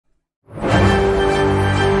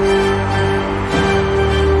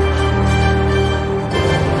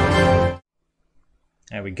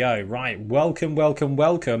There we go. Right. Welcome, welcome,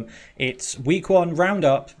 welcome. It's week one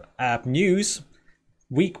roundup news.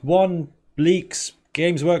 Week one leaks,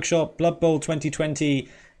 Games Workshop, Blood Bowl 2020,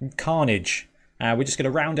 Carnage. We're just going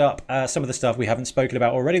to round up some of the stuff we haven't spoken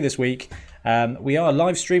about already this week. We are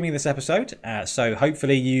live streaming this episode, so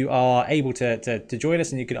hopefully you are able to join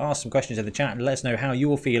us and you can ask some questions in the chat and let us know how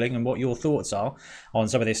you're feeling and what your thoughts are on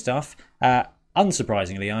some of this stuff.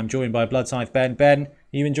 Unsurprisingly, I'm joined by Bloodscythe Ben. Ben, are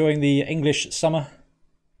you enjoying the English summer?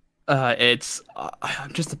 I'm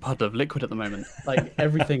just a puddle of liquid at the moment. Like,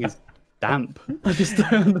 everything is damp. I just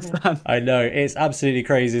don't understand. I know, it's absolutely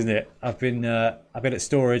crazy, isn't it? I've been at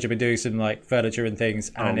storage. I've been doing some like furniture and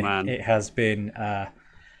things, and it has been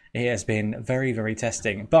very, very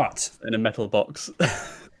testing. But in a metal box.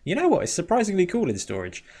 You know what? It's surprisingly cool in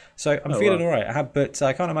storage. So I'm feeling all right. But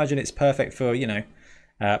I can't imagine it's perfect for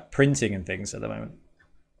printing and things at the moment.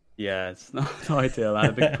 Yeah, it's not ideal. I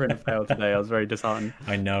had a big print fail today. I was very disheartened.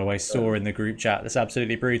 I know, I saw in the group chat. That's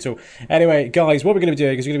absolutely brutal. Anyway, guys, what we're going to be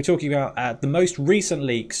doing is we're going to be talking about the most recent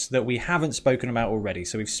leaks that we haven't spoken about already.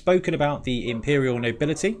 So we've spoken about the Imperial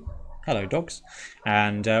Nobility. Hello, dogs.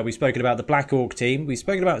 And we've spoken about the Black Orc team. We've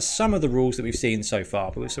spoken about some of the rules that we've seen so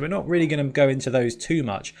far. So we're not really going to go into those too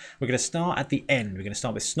much. We're going to start at the end. We're going to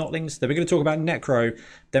start with Snotlings. Then we're going to talk about Necro.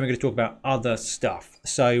 Then we're going to talk about other stuff.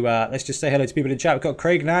 So let's just say hello to people in the chat. We've got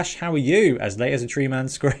Craig Nash. How are you? As late as a tree man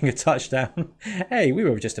scoring a touchdown. Hey, we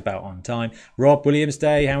were just about on time. Rob Williams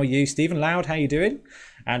Day. How are you? Stephen Loud. How you doing?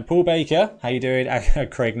 And Paul Baker. How you doing?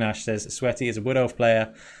 Craig Nash says Sweaty is a Wood Elf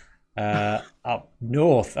player. Up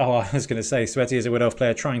north. Oh, I was going to say Sweaty is a Wood Elf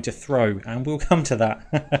player trying to throw, and we'll come to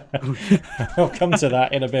that. We'll come to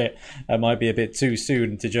that in a bit. It might be a bit too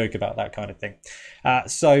soon to joke about that kind of thing.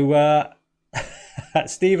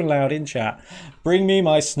 Stephen Loud in chat, bring me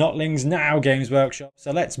my Snotlings now, Games Workshop.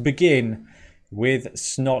 So let's begin with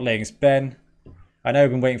Snotlings. Ben, I know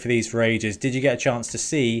I've been waiting for these for ages. Did you get a chance to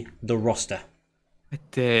see the roster? I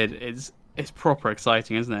did. It's proper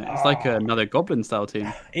exciting, isn't it? It's like another Goblin style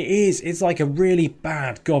team. It is. It's like a really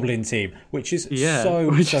bad Goblin team, which is so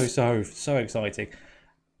exciting.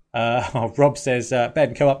 Rob says,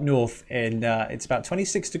 Ben, come up north and it's about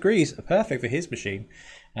 26 degrees. Perfect for his machine.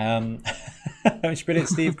 Brilliant.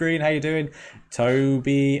 Steve Green, how you doing?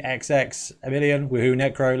 Toby XX, a million. Woohoo,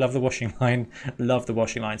 Necro, love the washing line. Love the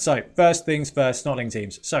washing line. So, first things first, Snotling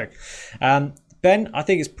teams. So, Ben, I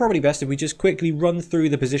think it's probably best if we just quickly run through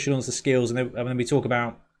the positionals, the skills, and then we talk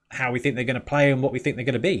about how we think they're going to play and what we think they're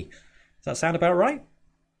going to be. Does that sound about right?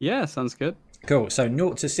 Yeah, sounds good. Cool. So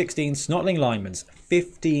 0 to 16 Snotling linemen,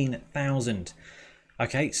 15,000.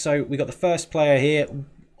 Okay, so we got the first player here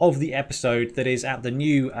of the episode that is at the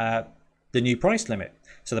new price limit.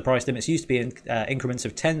 So the price limits used to be in increments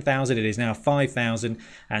of 10,000. It is now 5,000.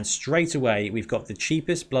 And straight away, we've got the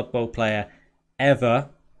cheapest Blood Bowl player ever.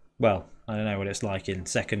 Well, I don't know what it's like in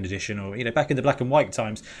second edition or back in the black and white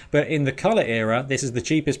times, but in the colour era, this is the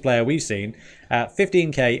cheapest player we've seen.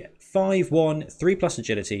 15k, 5-1, 3+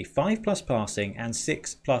 agility, 5+ passing, and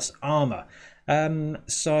 6+ armour.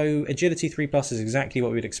 So agility 3+ is exactly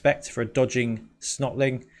what we'd expect for a dodging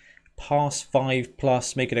Snotling. Pass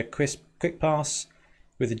 5+, make it a quick pass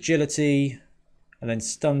with agility, and then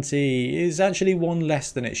stunty is actually one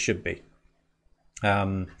less than it should be.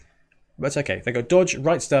 But okay, they got dodge,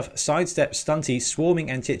 right stuff, sidestep, stunty,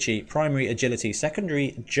 swarming, and titchy, primary agility,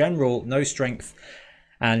 secondary, general, no strength,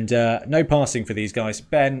 and no passing for these guys.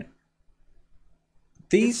 Ben,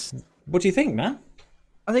 what do you think, man?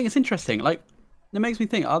 I think it's interesting. Like, it makes me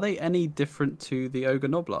think: are they any different to the Ogre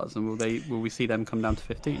Noblars, and will we see them come down to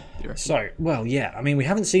 15? Do you reckon? So, well, yeah. I mean, we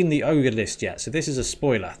haven't seen the Ogre list yet, so this is a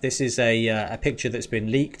spoiler. This is a picture that's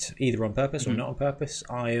been leaked, either on purpose or not on purpose.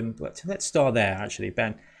 Let's start there, actually,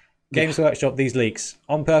 Ben. Games Workshop, these leaks,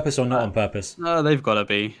 on purpose or not on purpose? No, they've got to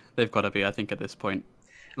be. They've got to be, I think, at this point.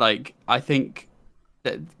 Like, I think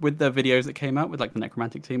that with the videos that came out with, like, the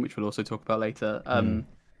Necromantic team, which we'll also talk about later,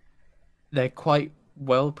 they're quite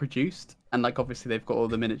well produced. And, like, obviously they've got all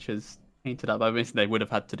the miniatures painted up. Obviously, they would have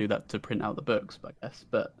had to do that to print out the books, I guess.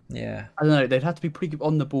 But, yeah, I don't know. They'd have to be pretty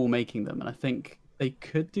on the ball making them. And I think they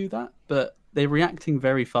could do that. But they're reacting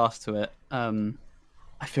very fast to it.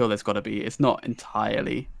 I feel there's got to be. It's not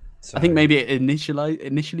entirely... So, I think maybe it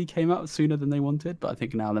initially came out sooner than they wanted, but I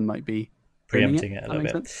think now they might be preempting it a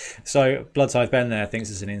little bit. So Bloodscythe Ben there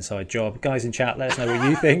thinks it's an inside job. Guys in chat, let us know what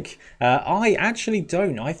you think. I actually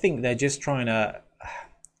don't. I think they're just trying to...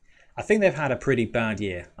 I think they've had a pretty bad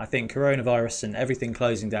year. I think coronavirus and everything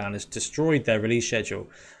closing down has destroyed their release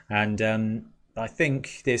schedule. And I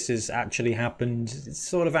think this has actually happened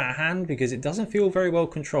sort of out of hand because it doesn't feel very well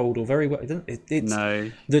controlled or very well. It's no.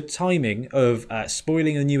 The timing of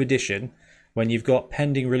spoiling a new edition when you've got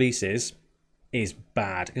pending releases is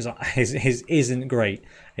bad, because his isn't great.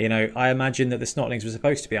 You know, I imagine that the Snotlings were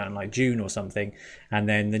supposed to be out in like June or something, and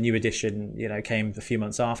then the new edition, you know, came a few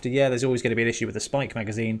months after. Yeah, there's always going to be an issue with the Spike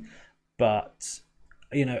magazine, but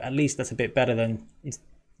you know, at least that's a bit better than,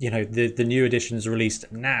 you know, the new edition's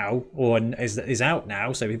released now, or is out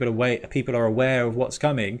now, so people are aware of what's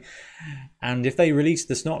coming. And if they release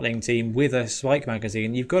the Snotling team with a Spike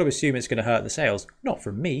magazine, you've got to assume it's going to hurt the sales. Not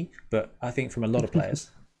from me, but I think from a lot of players.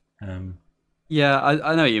 Yeah,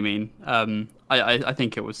 I know what you mean. I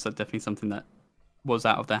think it was definitely something that was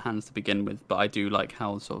out of their hands to begin with, but I do like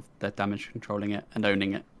how sort of they're damage controlling it and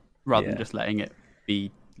owning it, rather than just letting it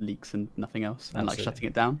be leaks and nothing else, and like shutting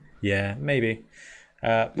it down. Yeah, maybe.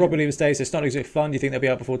 Rob Williams says it's not exactly fun. Do you think they'll be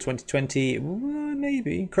out before 2020? Well,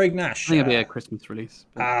 maybe. Craig Nash. I think it'll be a Christmas release.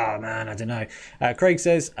 But... man, I don't know. Craig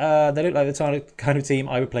says they look like the kind of team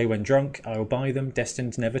I would play when drunk. I will buy them,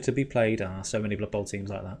 destined never to be played. So many Blood Bowl teams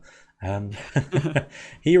like that.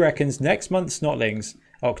 He reckons next month Snotlings,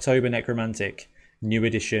 October Necromantic, new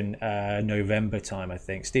edition November time, I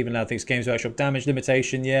think. Stephen Loud thinks Games Workshop damage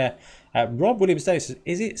limitation. Yeah. Rob Williams says,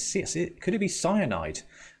 could it be Cyanide?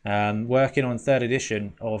 Working on third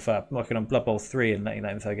edition of working on Blood Bowl 3 and letting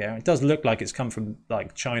that info go. It does look like it's come from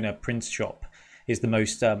like China print shop. Is the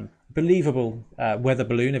most believable weather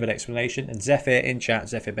balloon of an explanation. And Zephyr in chat,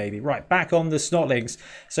 Zephyr baby. Right, back on the Snotlings.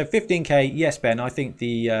 So 15k, yes, Ben. I think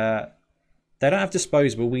they don't have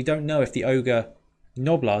disposable. We don't know if the Ogre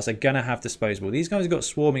Noblars are gonna have disposable. These guys have got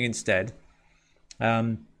swarming instead.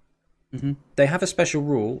 They have a special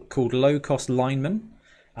rule called low cost lineman,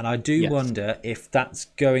 and I do wonder if that's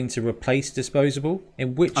going to replace disposable.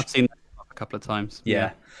 In which I've seen that a couple of times.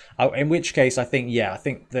 Yeah. In which case, I think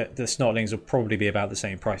that the Snotlings will probably be about the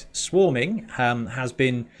same price. Swarming has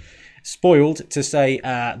been spoiled to say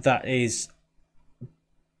that is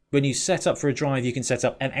when you set up for a drive, you can set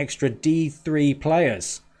up an extra D3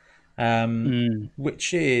 players,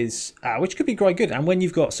 which could be quite good. And when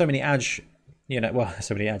you've got so many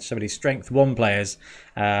so many strength 1 players,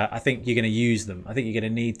 I think you're going to use them. I think you're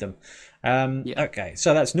going to need them. Okay,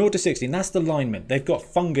 so that's 0 to 16. That's the lineman. They've got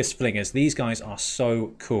fungus flingers. These guys are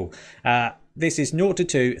so cool. This is 0 to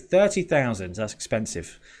 2, 30,000. That's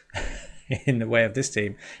expensive in the way of this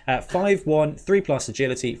team. 5-1, 3 plus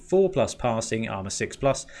agility, 4 plus passing, armor 6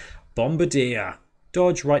 plus, bombardier.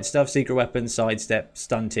 Dodge, right stuff, secret weapon, sidestep,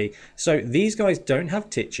 stunty. So these guys don't have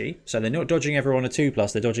Titchy, so they're not dodging everyone on a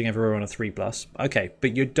 2+, they're dodging everyone on a 3+. Okay,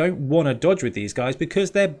 but you don't want to dodge with these guys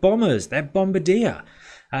because they're bombers, they're bombardier.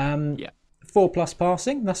 4 plus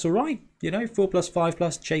passing, that's all right. 4 plus, 5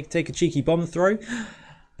 plus, take a cheeky bomb throw.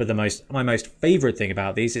 But my most favourite thing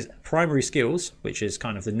about these is primary skills, which is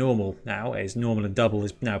kind of the normal now, is normal and double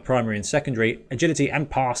is now primary and secondary, agility and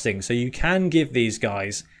passing. So you can give these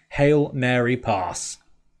guys Hail Mary pass.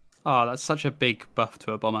 Oh, that's such a big buff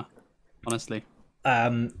to a bomber, honestly.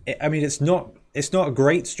 It's not a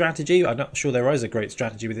great strategy. I'm not sure there is a great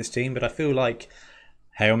strategy with this team, but I feel like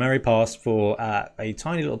Hail Mary pass for a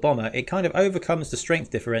tiny little bomber, it kind of overcomes the strength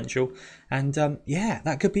differential, and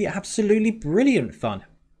that could be absolutely brilliant fun.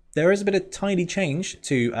 There is a bit of tiny change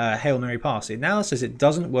to Hail Mary pass. It now says it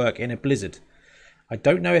doesn't work in a blizzard. I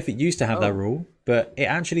don't know if it used to have that rule, but it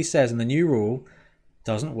actually says in the new rule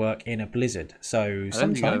doesn't work in a blizzard. So sometimes I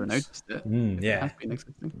don't think I ever noticed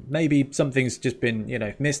it. Maybe something's just been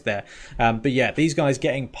missed there. But these guys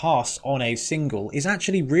getting pass on a single is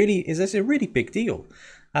actually a really big deal.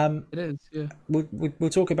 It is, yeah. We'll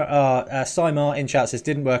talk about Simar in chat says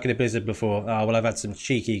didn't work in a blizzard before. I've had some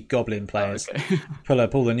cheeky goblin players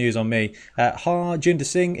pull the news on me. Jinder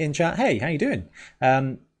Singh in chat, hey, how you doing?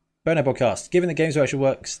 Bono Podcast, given that Games Workshop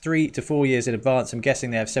works 3 to 4 years in advance, I'm guessing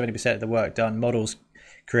they have 70% of the work done, models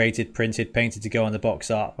created, printed, painted to go on the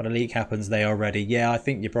box art. When a leak happens, they are ready. Yeah, I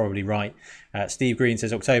think you're probably right. Steve Green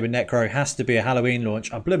says October Necro has to be a Halloween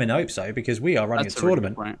launch. I blooming hope so, because we are running a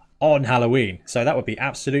tournament on Halloween. So that would be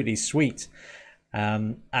absolutely sweet.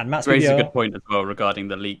 And Matt's raises a good point as well regarding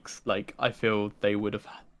the leaks. Like, I feel they would have,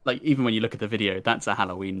 like, even when you look at the video, that's a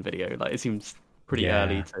Halloween video. Like, it seems pretty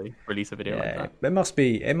early to release a video like that.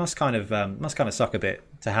 It must kind of suck a bit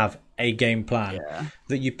to have a game plan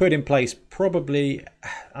that you put in place. Probably,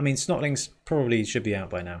 I mean, Snotlings probably should be out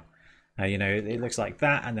by now. It looks like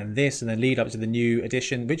that, and then this, and then lead up to the new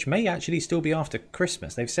edition, which may actually still be after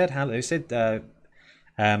Christmas. They've said holiday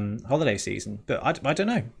season, but I don't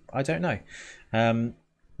know.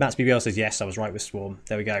 Matt's BBL says yes, I was right with Swarm.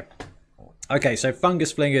 There we go. Okay, so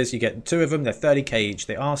Fungus Flingers, you get 2 of them. They're 30k each.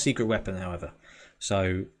 They are secret weapon, however.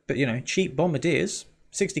 So, but cheap bombardiers,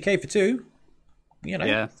 60k for 2.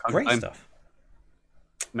 Great stuff.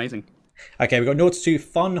 Amazing. Okay, we've got 0 to 2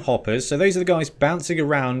 Fun Hoppers. So those are the guys bouncing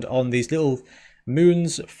around on these little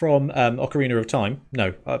moons from Ocarina of Time.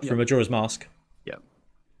 No, from Majora's Mask.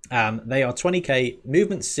 Yeah. They are 20k,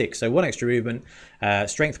 movement 6, so 1 extra movement,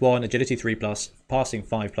 strength 1, agility 3+, passing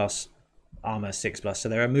 5+, armor 6+. So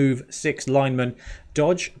they're a move 6 lineman,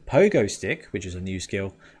 dodge, pogo stick, which is a new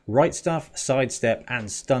skill, right stuff, sidestep, and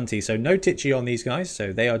stunty. So no titchy on these guys.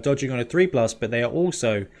 So they are dodging on a 3+, but they are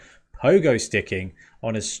also pogo sticking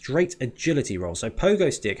on a straight agility roll. So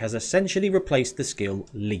pogo stick has essentially replaced the skill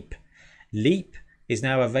leap. Leap is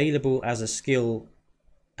now available as a skill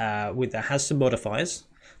that has some modifiers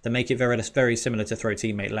that make it very similar to throw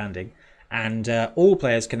teammate landing, and all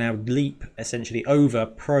players can now leap essentially over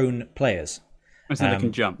prone players. So they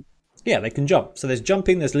can jump. Yeah, they can jump. So there's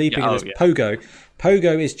jumping, there's leaping, and there's pogo.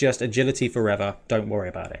 Pogo is just agility forever. Don't worry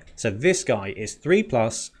about it. So this guy is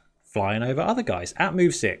 3+, flying over other guys at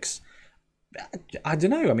move 6. I don't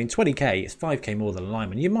know. I mean, 20k is 5k more than a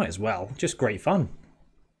lineman. You might as well. Just great fun.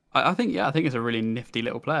 I think it's a really nifty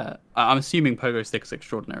little player. I'm assuming pogo stick is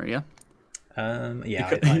extraordinary. Yeah.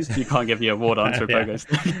 Yeah, you can't give the award answer yeah. pogo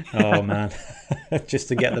stick. Oh man, just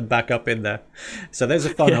to get them back up in there. So those are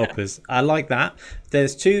fun hoppers. I like that.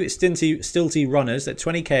 There's 2 stilty runners at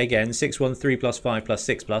 20k again, 6-1, 3+,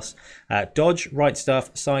 5+, 6+. Dodge, right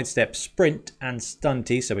stuff, sidestep, sprint, and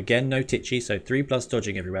stunty. So again, no titchy. So 3+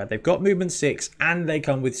 dodging everywhere. They've got movement 6, and they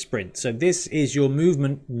come with sprint. So this is your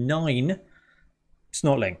movement 9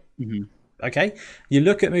 snotling. Mm-hmm. Okay, you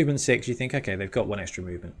look at movement 6, you think, okay, they've got 1 extra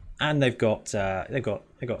movement, and they've got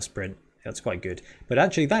sprint. That's quite good. But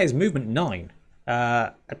actually, that is movement 9.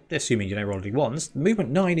 Assuming you don't roll any ones, movement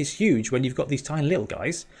 9 is huge when you've got these tiny little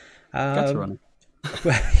guys. Gutter runner.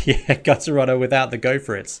 Yeah, gutter runner without the go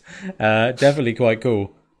for it's definitely quite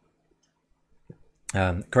cool.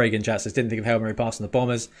 Craig in chat says, didn't think of Hail Mary pass on the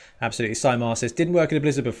Bombers. Absolutely. Simar says, didn't work in a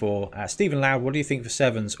Blizzard before. Stephen Loud, what do you think for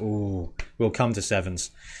 7s? Ooh, we'll come to 7s.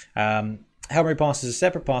 Hail Mary pass is a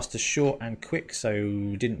separate pass to short and quick, so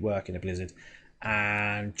didn't work in a Blizzard.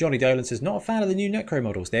 And Johnny Dolan says, not a fan of the new Necro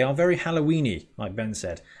models. They are very Halloween-y, like Ben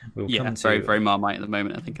said. We'll come to... very Marmite at the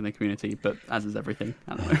moment, I think, in the community, but as is everything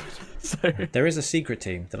at the moment. So... There is a secret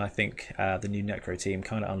team that I think the new Necro team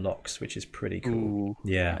kind of unlocks, which is pretty cool. Ooh,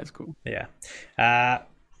 yeah, that's cool. Yeah.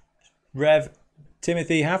 Rev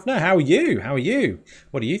Timothy Hafner, how are you?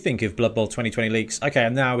 What do you think of Blood Bowl 2020 leaks? Okay,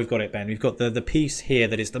 and now we've got it, Ben. We've got the piece here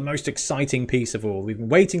that is the most exciting piece of all. We've been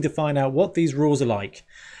waiting to find out what these rules are like.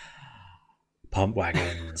 Pump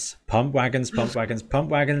wagons, pump wagons, pump wagons, pump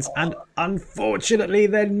wagons, and unfortunately,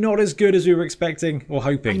 they're not as good as we were expecting or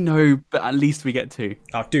hoping. I know, but at least we get 2.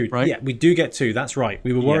 Oh, dude, right? Yeah, we do get 2. That's right.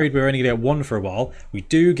 We were worried we were only going to get 1 for a while. We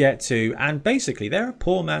do get 2, and basically, they're a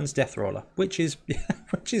poor man's death roller, which is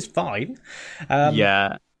fine.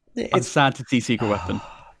 It's sad to see Secret Weapon.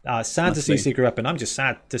 Sad to see Secret Weapon. I'm just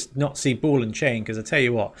sad to not see Ball and Chain, because I tell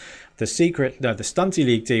you what, the Stunty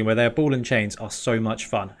League team where they're Ball and Chains are so much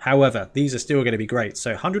fun. However, these are still going to be great.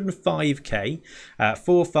 So 105k,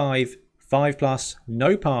 4-5, 5+,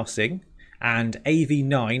 no passing, and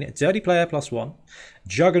AV9, Dirty Player +1,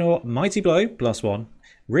 Juggernaut, Mighty Blow +1,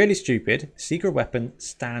 Really Stupid, Secret Weapon,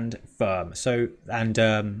 Stand Firm. So,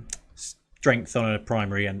 and strength on a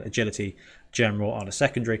primary and agility general on a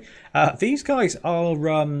secondary. These guys are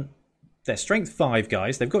they're strength 5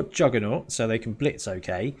 guys. They've got Juggernaut, so they can blitz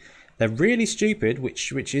okay. They're Really Stupid,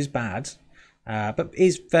 which is bad, but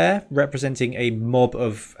is fair, representing a mob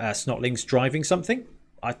of snotlings driving something.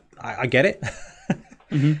 I get it.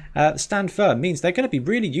 Mm-hmm. Stand Firm means they're going to be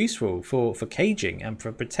really useful for caging and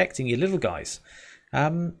for protecting your little guys.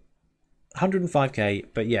 105k,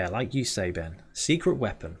 but yeah, like you say, Ben, Secret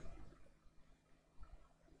Weapon.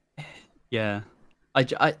 Yeah,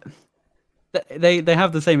 they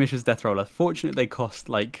have the same issue as Death Roller. Fortunately, they cost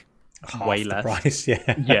like half way the less. Price,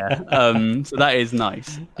 yeah. Yeah. So that is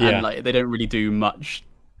nice. Yeah. And like they don't really do much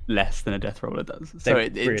less than a Death Roller does. So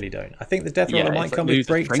they really don't. I think the Death Roller might come with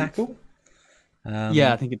break tackle.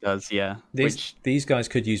 Yeah, I think it does. Yeah. These guys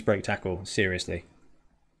could use break tackle seriously.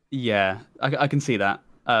 Yeah, I can see that.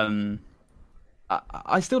 I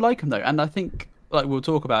still like them though, and I think like we'll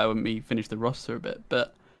talk about it when we finish the roster a bit,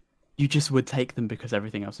 but. You just would take them because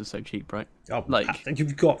everything else is so cheap, right? Oh, like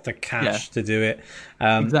you've got the cash to do it.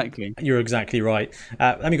 Exactly. You're exactly right.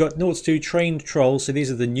 And we got 0-2 trained trolls. So these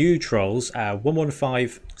are the new trolls.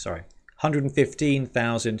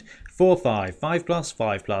 115,000, 4-5, 5+,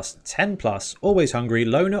 5+, 10+, always hungry.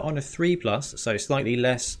 Loner on a 3+, so slightly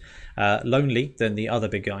less lonely than the other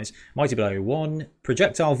big guys. Mighty Blow 1,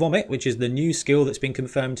 projectile vomit, which is the new skill that's been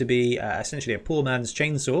confirmed to be essentially a poor man's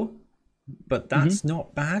chainsaw. but that's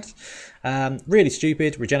not bad. Really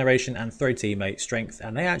stupid, regeneration and throw teammate strength,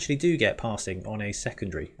 and they actually do get passing on a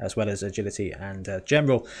secondary, as well as agility and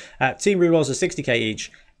general. Team rerolls are 60k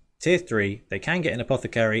each. Tier 3, they can get an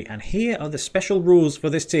apothecary, and here are the special rules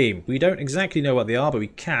for this team. We don't exactly know what they are, but we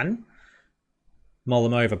can mull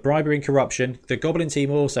them over. Bribery and corruption. The Goblin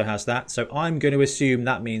team also has that, so I'm going to assume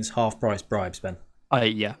that means half-price bribes, Ben.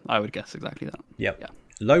 I would guess exactly that. Yep. Yeah.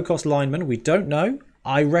 Low-cost linemen, we don't know.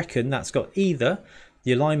 I reckon that's got either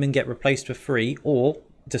your linemen get replaced for free or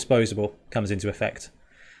disposable comes into effect.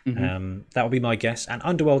 That would be my guess. And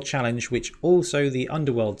Underworld Challenge, which also the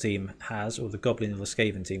Underworld team has, or the Goblin or the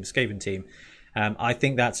Skaven team. I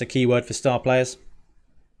think that's a keyword for star players.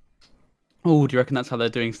 Oh, do you reckon that's how they're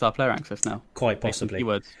doing star player access now? Quite possibly.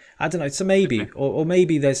 Keywords. I don't know. So maybe, or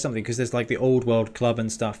maybe there's something, because there's like the Old World Club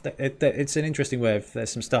and stuff. It's an interesting way of,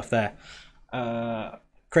 there's some stuff there.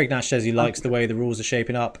 Craig Nash says he likes the way the rules are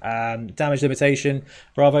shaping up. Damage limitation.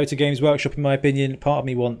 Bravo to Games Workshop, in my opinion. Part of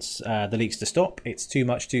me wants the leaks to stop. It's too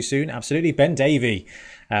much too soon. Absolutely. Ben Davey.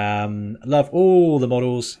 Love all the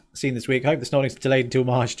models seen this week. Hope the Snotling's delayed until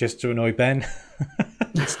March just to annoy Ben.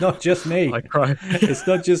 It's not just me. I cry. It's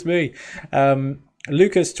not just me.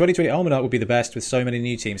 Lucas, 2020 Almanac would be the best with so many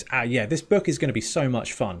new teams. Yeah, this book is going to be so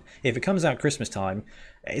much fun. If it comes out Christmas time,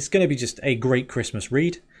 it's going to be just a great Christmas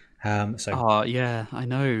read. Yeah, I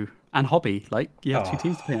know. And hobby, like you have 2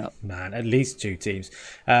 teams to pick up. Man, at least 2 teams.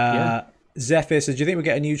 Zephyr says, do you think we'll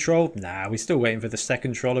get a new troll? Nah, we're still waiting for the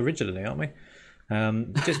second troll originally, aren't we?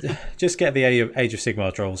 Just get the Age of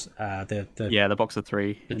Sigmar trolls. The box of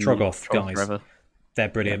 3. The Troggoth guys. Forever. They're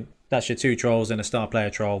brilliant. That's your 2 trolls and a star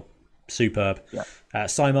player troll. Superb. Yeah.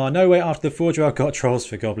 Simar, no way after the Forge World got trolls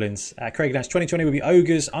for goblins. Craig Nash, 2020 will be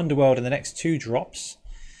Ogres, Underworld in the next 2 drops.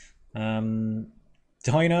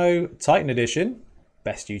 Dino, Titan Edition.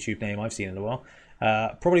 Best YouTube name I've seen in a while.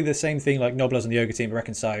 Probably the same thing like Nobblers on the Ogre team, I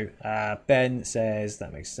reckon so. Ben says,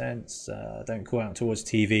 that makes sense. Don't call out towards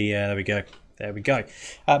TV. Yeah, there we go. There we go.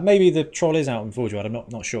 Maybe the troll is out in Forge World. I'm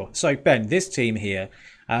not sure. So, Ben, this team here...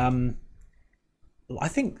 I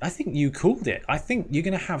think you called it. I think you're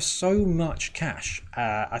going to have so much cash.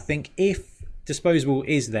 I think if disposable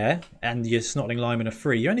is there and your Snotling linemen are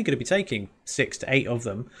free, you're only going to be taking 6 to 8 of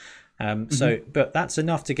them. But that's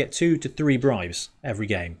enough to get 2 to 3 bribes every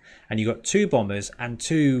game, and you've got 2 bombers and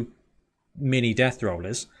 2 mini death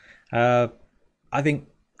rollers. I think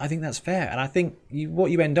that's fair, and I think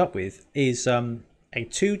what you end up with is a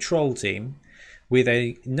 2 troll team with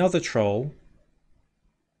another troll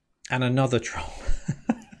and another troll.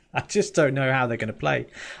 I just don't know how they're going to play.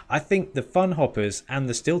 I think the Fun Hoppers and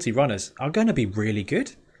the Stilty Runners are going to be really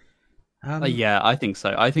good. Yeah, I think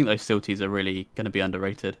so. I think those Stilties are really going to be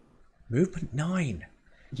underrated. Movement 9.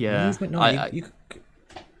 Yeah. Movement 9.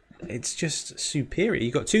 It's just superior.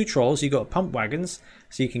 You've got 2 trolls. You've got pump wagons.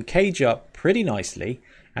 So you can cage up pretty nicely.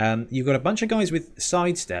 You've got a bunch of guys with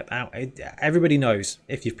sidestep. Everybody knows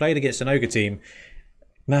if you've played against an ogre team,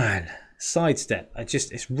 man, sidestep,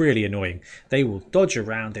 it's really annoying. They will dodge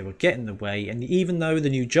around, they will get in the way, and even though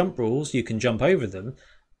the new jump rules, you can jump over them,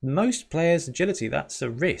 most players' agility, that's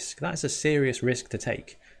a risk. That's a serious risk to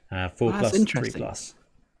take. 4 plus, 3 plus.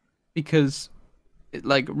 Because,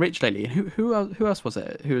 like, Rich lately, who else was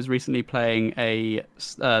it who was recently playing a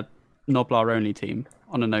Noblar only team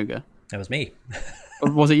on an ogre? That was me.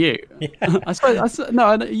 Was it you? Yeah. I swear,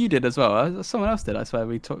 no, you did as well. Someone else did. I swear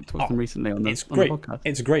we talked to them recently on the podcast.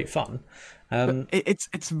 It's great fun.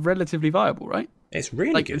 It's relatively viable, right? It's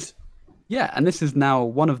really good. Yeah, and this is now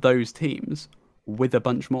one of those teams with a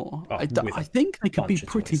bunch more. I think they could be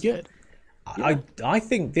pretty good. Yeah. I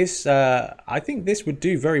think this would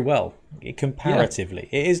do very well comparatively.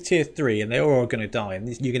 Yeah. It is tier 3, and they're all going to die, and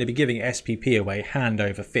you're going to be giving SPP away hand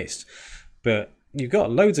over fist. But you've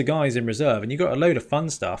got loads of guys in reserve, and you've got a load of fun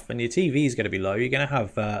stuff, and your TV is going to be low. You're going to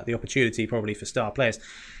have the opportunity probably for star players.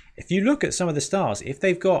 If you look at some of the stars, if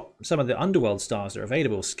they've got some of the Underworld stars that are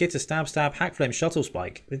available, Skitter, Stab, Hackflame, Shuttle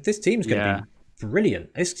Spike, this team's going to be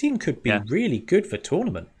brilliant. This team could be really good for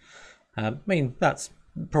tournament. I mean, that's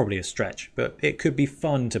probably a stretch, but it could be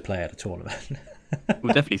fun to play at a tournament.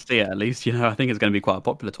 We'll definitely see it at least. I think it's going to be quite a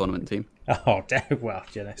popular tournament team. Oh, well,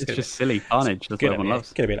 it's just silly carnage. That's what everyone loves.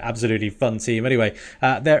 It's going to be an absolutely fun team. Anyway,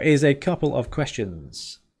 there is a couple of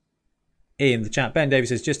questions in the chat. Ben Davis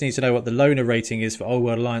says, just need to know what the loner rating is for Old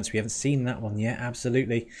World Alliance. We haven't seen that one yet.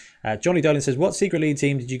 Absolutely. Johnny Dolan says, what secret league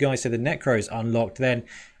team did you guys say the Necros unlocked then?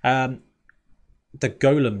 The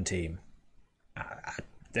Golem team.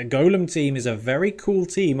 the Golem team is a very cool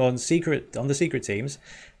team on the secret teams.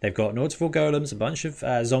 They've got 0 to 4 golems, a bunch of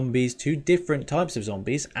zombies, 2 different types of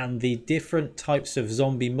zombies, and the different types of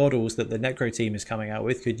zombie models that the Necro team is coming out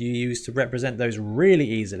with could you use to represent those really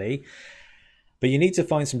easily. But you need to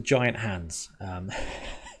find some giant hands,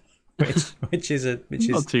 which is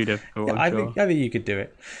not too difficult. Yeah, I think you could do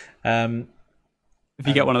it. If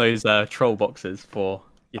you get one of those troll boxes for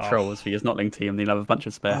your trolls for your Snotling team, then you'll have a bunch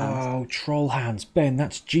of spare hands. Oh, troll hands, Ben,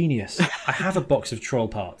 that's genius. I have a box of troll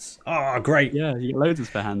parts. Oh, great. Yeah, you get loads of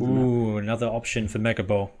spare hands. Ooh, another option for Mega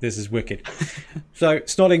Ball. This is wicked. So,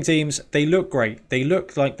 Snotling teams, they look great. They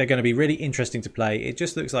look like they're going to be really interesting to play. It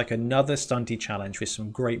just looks like another stunty challenge with some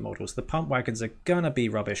great models. The pump wagons are going to be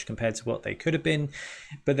rubbish compared to what they could have been,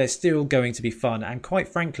 but they're still going to be fun. And quite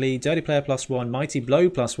frankly, Dirty Player +1, Mighty Blow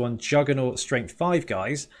 +1, Juggernaut Strength 5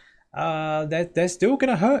 guys, they're still going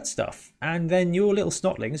to hurt stuff. And then your little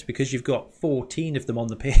Snotlings, because you've got 14 of them on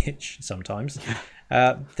the pitch sometimes,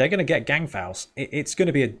 they're going to get gang fouls. It's going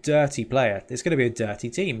to be a dirty player. It's going to be a dirty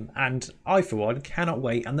team. And I, for one, cannot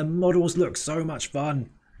wait. And the models look so much fun.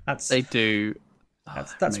 They do.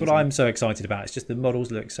 That's what I'm so excited about. It's just the models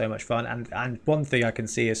look so much fun. And one thing I can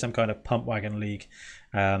see is some kind of pump wagon league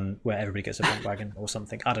where everybody gets a pump wagon or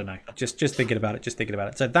something. I don't know. Just thinking about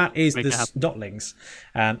it. So that is the Snotlings.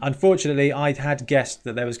 Unfortunately, I had guessed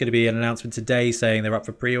that there was going to be an announcement today saying they're up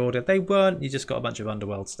for pre-order. They weren't. You just got a bunch of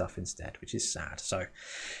Underworld stuff instead, which is sad. So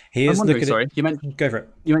here's go for it. You mentioned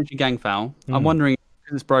gang foul. I'm wondering,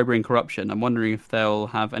 because it's bribery and corruption, I'm wondering if they'll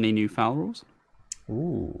have any new foul rules.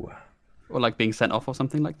 Ooh. Or like being sent off or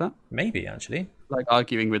something like that. Maybe, actually. Like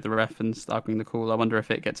arguing with the ref and arguing the call. I wonder if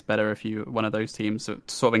it gets better if you're one of those teams to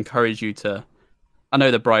sort of encourage you to... I know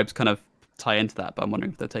the bribes kind of tie into that, but I'm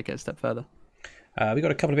wondering if they'll take it a step further. We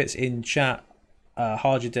got a couple of bits in chat.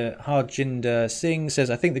 Harjinder Singh says,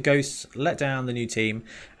 I think the Ghosts let down the new team,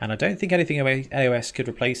 and I don't think anything AOS could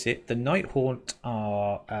replace it. The Nighthaunt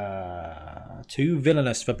are too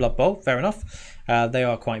villainous for Blood Bowl. Fair enough. They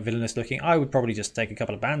are quite villainous looking. I would probably just take a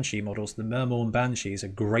couple of Banshee models. The Mermorn Banshees are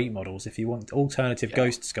great models if you want alternative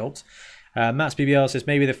Ghost sculpts. Matt's BBL says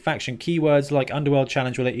maybe the faction keywords like Underworld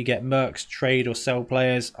Challenge will let you get mercs, trade or sell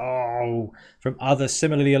players from other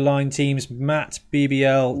similarly aligned teams. Matt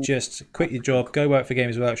BBL, just quit your job, go work for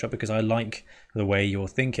Games Workshop because I like the way you're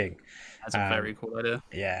thinking. That's a very cool idea.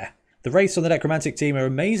 Yeah. The race on the Necromantic team are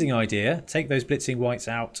an amazing idea. Take those blitzing whites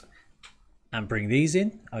out and bring these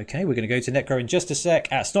in. Okay, we're going to go to Necro in just a sec.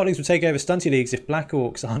 Snotlings will take over Stunty Leagues if Black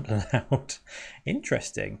Orcs aren't allowed.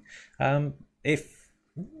 Interesting. Will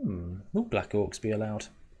Black Orcs be allowed?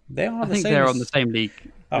 They are. I think they're on the same league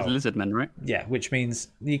as Lizardmen, right? Yeah, which means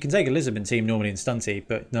you can take a Lizardman team normally in Stunty,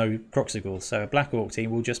 but no Croxigul. So a Black Orc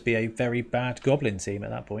team will just be a very bad Goblin team at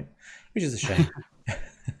that point, which is a shame.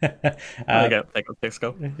 They got 6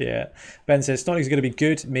 gold. Yeah. Ben says Snotlings are going to be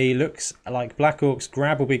good. Me looks like Black Orcs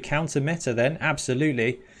grab will be counter meta then.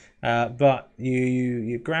 Absolutely. But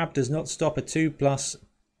you grab does not stop a 2+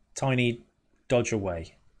 tiny dodge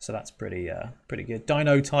away. So that's pretty good.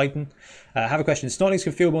 Dino Titan, have a question. Snotlings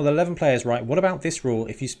can field more than 11 players, right? What about this rule?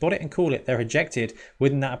 If you spot it and call it, they're ejected.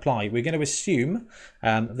 Wouldn't that apply? We're going to assume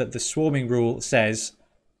that the swarming rule says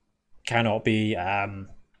cannot be,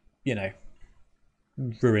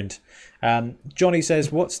 ruined. Johnny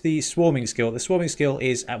says, what's the swarming skill? The swarming skill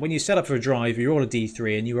is when you set up for a drive, you're all a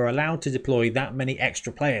D3 and you are allowed to deploy that many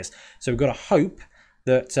extra players. So we've got to hope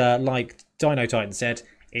that, like Dino Titan said,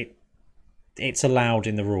 it's allowed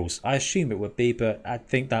in the rules. I assume it would be, but I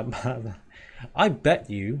think that I bet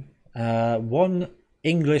you £1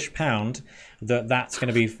 English that's going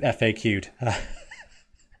to be FAQ'd.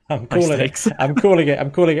 I'm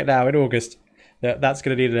calling it now in August. That's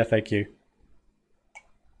going to need an FAQ.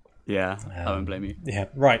 Yeah, I don't blame you. Yeah,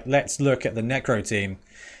 right. Let's look at the Necro team.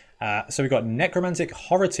 So we've got necromantic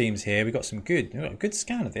horror teams here. We've got some good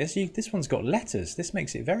scan of this. This one's got letters. This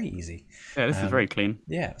makes it very easy. Yeah, this is very clean.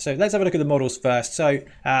 Yeah, so let's have a look at the models first. So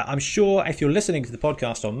I'm sure if you're listening to the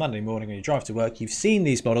podcast on Monday morning when you drive to work, you've seen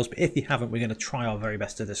these models, but if you haven't, we're going to try our very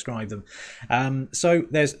best to describe them. So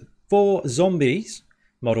there's 4 zombies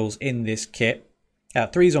models in this kit.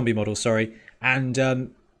 3 zombie models, sorry.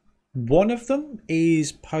 And one of them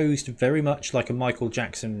is posed very much like a Michael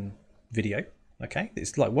Jackson video. Okay,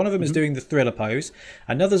 it's like one of them is doing the Thriller pose.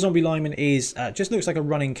 Another zombie lineman is just looks like a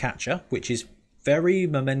running catcher, which is very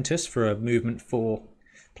momentous for a movement 4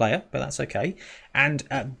 player, but that's okay. And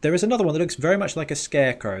there is another one that looks very much like a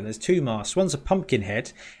scarecrow. There's 2 masks. One's a pumpkin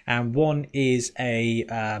head, and one is a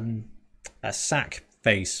sack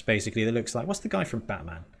face, basically, that looks like, what's the guy from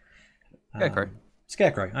Batman? Scarecrow.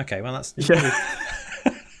 Scarecrow. Okay, well that's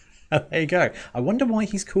There you go. I wonder why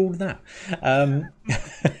he's called that.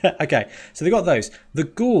 Okay, so they've got those. The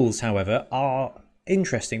ghouls, however, are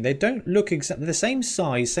interesting. They don't look exactly the same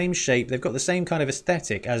size, same shape. They've got the same kind of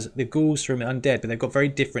aesthetic as the ghouls from Undead, but they've got very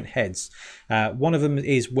different heads. One of them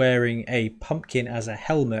is wearing a pumpkin as a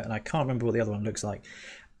helmet, and I can't remember what the other one looks like.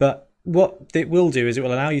 But what it will do is it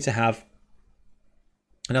will allow you to have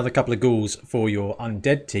another couple of ghouls for your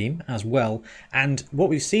undead team as well. And what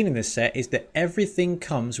we've seen in this set is that everything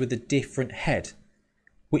comes with a different head,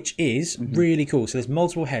 which is really cool. So there's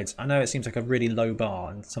multiple heads. I know it seems like a really low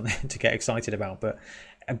bar and something to get excited about, but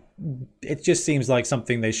it just seems like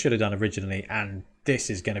something they should have done originally, and this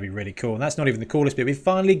is going to be really cool. And that's not even the coolest bit. We've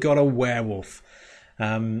finally got a werewolf.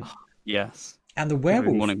 Yes. And the I've werewolf,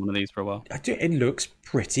 been wanting one of these for a while. it looks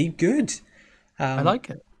pretty good. I like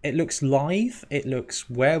it. It looks live. It looks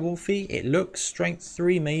werewolfy. It looks strength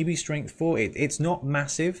 3, maybe strength 4. It's not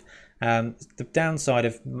massive. The downside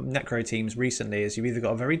of Necro teams recently is you've either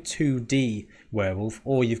got a very 2D werewolf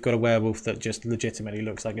or you've got a werewolf that just legitimately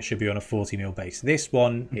looks like it should be on a 40mm base. This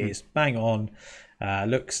one is bang on.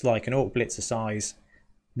 Looks like an Orc Blitzer size.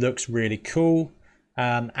 Looks really cool.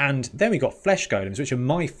 And then we got flesh golems, which are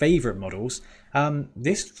my favourite models.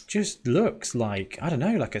 This just looks like, I don't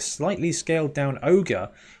know, like a slightly scaled down ogre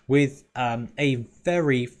with a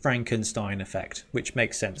very Frankenstein effect, which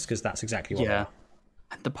makes sense because that's exactly what they are.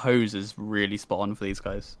 And the pose is really spot on for these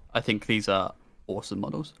guys. I think these are awesome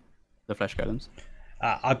models, the flesh golems.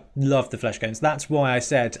 I love the flesh golems. That's why I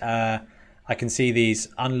said I can see these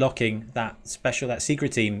unlocking that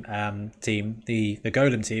secret team, the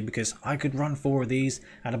golem team, because I could run 4 of these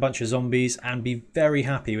and a bunch of zombies and be very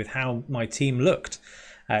happy with how my team looked.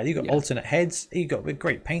 You've got alternate heads. You've got a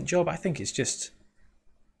great paint job. I think it's just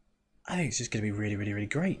going to be really, really, really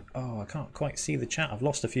great. Oh, I can't quite see the chat. I've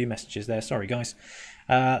lost a few messages there. Sorry, guys.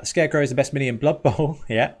 Scarecrow is the best mini in Blood Bowl.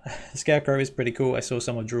 Yeah, Scarecrow is pretty cool. I saw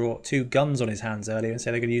someone draw 2 guns on his hands earlier and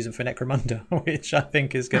say they're going to use them for Necromunda, which I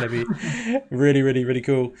think is going to be really, really, really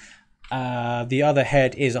cool. The other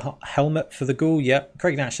head is a helmet for the ghoul. Yep.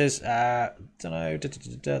 Craig Nash says, don't know,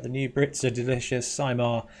 the new Brits are delicious.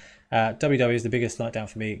 Simar, WW is the biggest letdown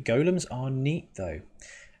for me. Golems are neat, though.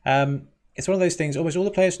 It's one of those things, almost all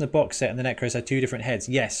the players from the box set and the Necros had 2 different heads.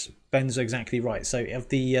 Yes, Ben's exactly right. So of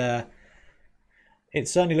the... it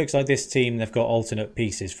certainly looks like this team they've got alternate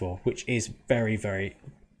pieces for, which is very, very,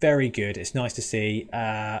 very good. It's nice to see.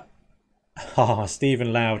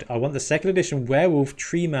 Stephen Loud. I want the 2nd edition Werewolf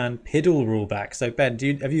Treeman Piddle rule back. So Ben,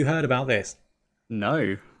 have you heard about this?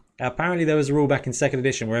 No. Apparently there was a rule back in 2nd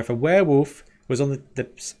edition where if a werewolf was on the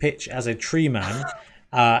pitch as a tree man,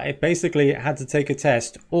 it basically had to take a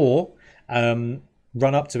test or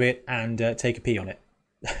run up to it and take a pee on it.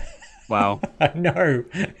 Wow. I know.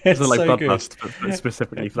 It's like so Bloodlust, but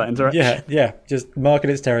specifically for that interaction. Yeah. Just marking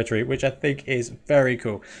its territory, which I think is very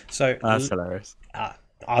cool. So that's hilarious.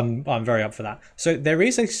 I'm very up for that. So there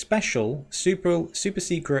is a special super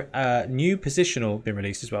secret new positional been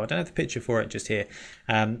released as well. I don't have the picture for it just here.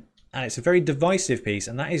 And it's a very divisive piece,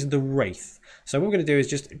 and that is the Wraith. So what we're going to do is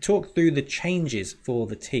just talk through the changes for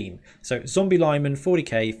the team. So Zombie Lineman,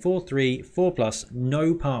 40k, 4-3, 4+,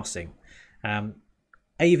 no passing. AV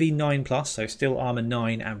 9+, so still armor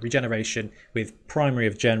 9 and regeneration with primary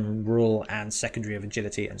of general and secondary of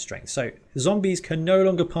agility and strength. So zombies can no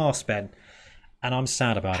longer pass, Ben, and I'm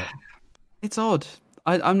sad about it. It's odd.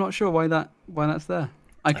 I'm not sure why that's there.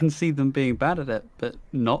 I can see them being bad at it, but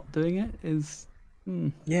not doing it is...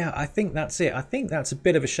 Yeah, I think that's it. I think that's a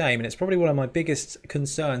bit of a shame, and it's probably one of my biggest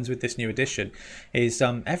concerns with this new edition is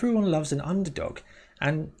everyone loves an underdog,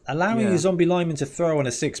 and allowing the zombie lineman to throw on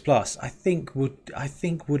a 6+, I think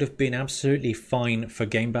would have been absolutely fine for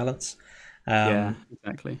game balance. Yeah,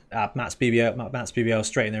 exactly. Matt's BBL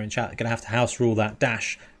straight in there in chat. Going to have to house rule that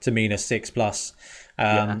dash to mean a 6+.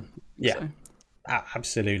 Yeah,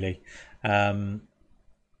 absolutely.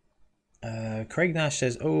 Craig Nash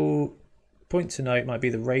says, "Oh, point to note might be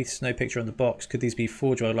the Wraiths. No picture on the box. Could these be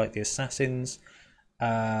Forgeroid like the Assassins?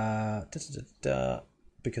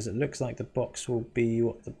 Because it looks like the box will be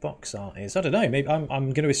what the box art is. I don't know. Maybe I'm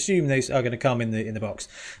going to assume those are going to come in the box.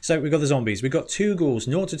 So we've got the zombies. We've got 2 ghouls,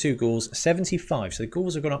 0 to 2 ghouls, 75. So the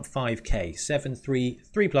ghouls have gone up 5k, 7, 3+,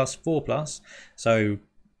 4+. So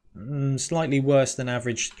slightly worse than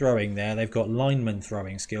average throwing there. They've got lineman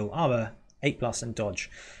throwing skill, armor 8+, and dodge.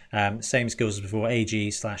 Same skills as before,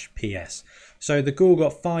 AG/PS. So the ghoul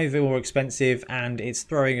got 5 more expensive, and it's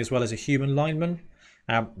throwing as well as a human lineman.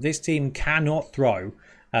 This team cannot throw,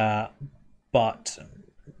 but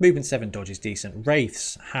movement 7 dodge is decent.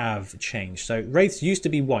 Wraiths have changed. So Wraiths used to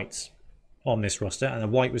be whites on this roster, and the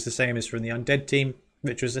white was the same as from the Undead team.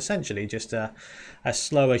 which was essentially just a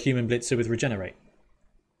slower human blitzer with regenerate.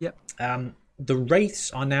 Yep. The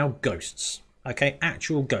wraiths are now ghosts. Okay,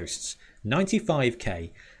 actual ghosts.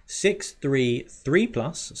 95k, 6'3",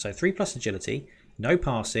 3+, so 3+ agility, no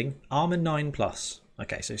passing, armor 9+.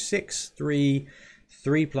 Okay, so 6'3",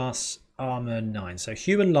 3+, armor 9. So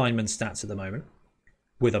human lineman stats at the moment,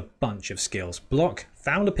 with a bunch of skills. Block,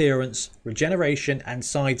 found appearance, regeneration, and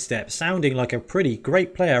sidestep. Sounding like a pretty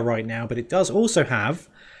great player right now, but it does also have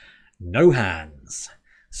no hands.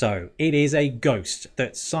 So it is a ghost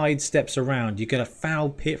that sidesteps around. You get a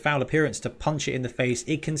foul appearance to punch it in the face.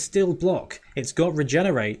 It can still block. It's got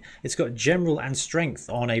regenerate. It's got general and strength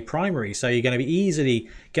on a primary. So you're going to be easily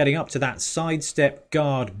getting up to that sidestep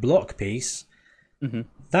guard block piece. Mm-hmm.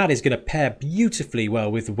 That is going to pair beautifully well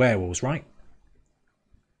with the werewolves, right?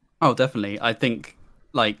 Oh, definitely. I think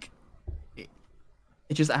like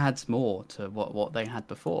it just adds more to what they had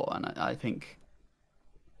before, and I think.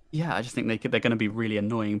 Yeah, I just think they're going to be really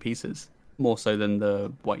annoying pieces, more so than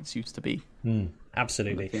the whites used to be.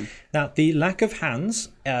 Absolutely. Now, the lack of hands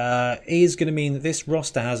is going to mean that this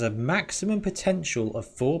roster has a maximum potential of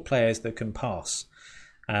 4 players that can pass.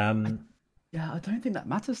 I don't think that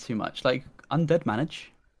matters too much. Like, undead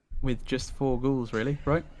manage with just 4 ghouls, really,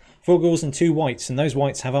 right? 4 ghouls and 2 whites, and those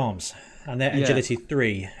whites have arms. And they're agility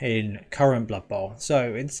 3 in current Blood Bowl.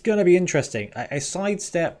 So it's going to be interesting. A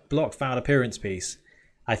sidestep block foul appearance piece,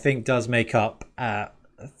 I think, does make up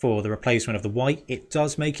for the replacement of the white. It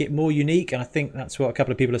does make it more unique, and I think that's what a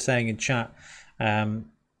couple of people are saying in chat. What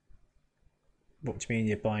do you mean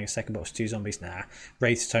you're buying a second box of 2 zombies? Nah.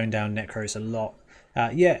 Wraiths tone down Necros a lot.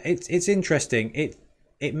 It's interesting.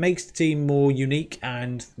 It makes the team more unique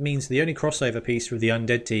and means the only crossover piece for the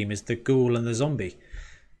undead team is the ghoul and the zombie.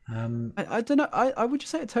 I don't know. I would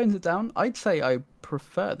just say it tones it down. I'd say I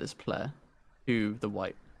prefer this player to the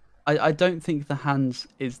white. I don't think the hands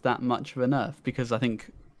is that much of a nerf, because I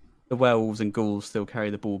think the werewolves and ghouls still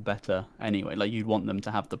carry the ball better anyway. Like, you'd want them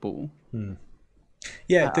to have the ball.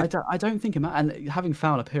 Yeah, I don't think it matters. And having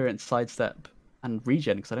foul appearance, sidestep, and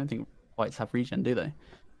regen, because I don't think whites have regen, do they?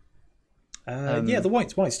 The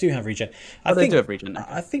whites do have regen. They do have regen. Okay.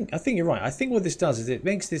 I think you're right. I think what this does is it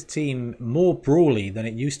makes this team more brawly than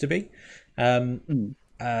it used to be.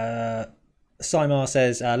 Simar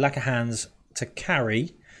says lack of hands to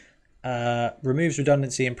carry. Removes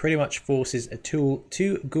redundancy and pretty much forces a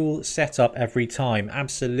 2 ghoul setup every time.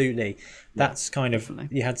 Absolutely. That's kind of, definitely.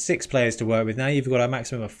 You had 6 players to work with. Now you've got a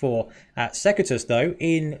maximum of 4. Secutus, though,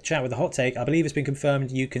 in chat with the hot take, I believe it's been confirmed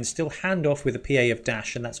you can still hand off with a PA of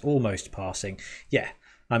dash, and that's almost passing. Yeah,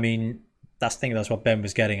 I mean, that's what Ben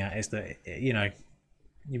was getting at, is that, you know,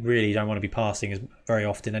 you really don't want to be passing as very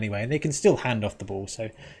often anyway, and they can still hand off the ball, so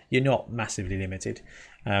you're not massively limited.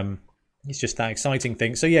 It's just that exciting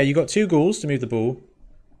thing. So yeah, you got 2 ghouls to move the ball,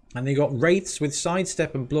 and then you got wraiths with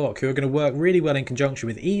sidestep and block who are going to work really well in conjunction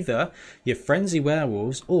with either your frenzy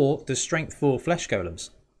werewolves or the strength 4 flesh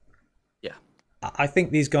golems. Yeah, I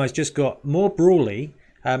think these guys just got more brawly.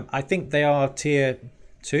 I think they are tier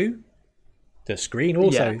 2. The screen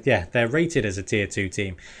also, yeah, they're rated as a tier 2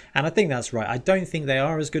 team, and I think that's right. I don't think they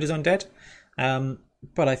are as good as undead,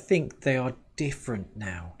 but I think they are different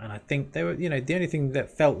now, and I think they were, you know, the only thing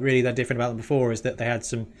that felt really that different about them before is that they had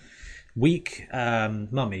some weak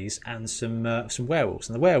mummies and some werewolves,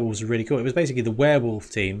 and the werewolves were really cool. It was basically the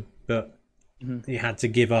werewolf team, but you had to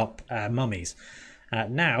give up mummies.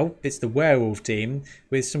 Now it's the werewolf team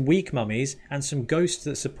with some weak mummies and some ghosts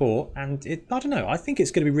that support, and I don't know, I think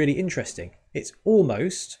it's going to be really interesting. It's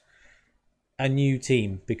almost a new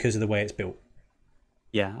team because of the way it's built.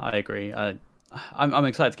 Yeah, I agree. I'm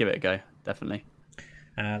excited to give it a go, definitely.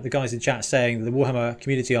 The guys in chat saying the Warhammer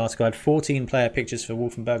community article had 14 player pictures for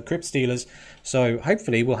Wolfenberg Crypt Stealers, so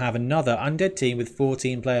hopefully we'll have another undead team with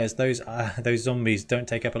 14 players. Those zombies don't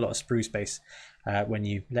take up a lot of sprue space when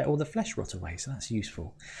you let all the flesh rot away, so that's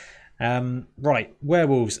useful. Right,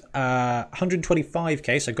 werewolves,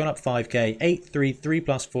 125k, so gone up 5k, 8, 3, 3+,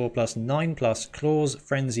 4+, 9+, claws,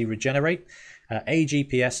 frenzy, regenerate,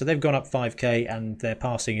 AGPS, so they've gone up 5k and their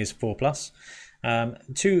passing is 4+.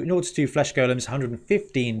 2 flesh golems,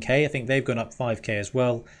 115k. I think they've gone up 5k as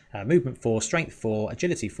well. Movement 4, strength 4,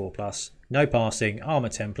 agility 4+, no passing, armor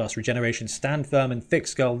 10+, regeneration, stand firm, and thick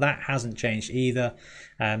skull. That hasn't changed either.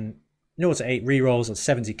 0 to 8 rerolls at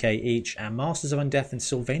 70k each, and Masters of Undeath and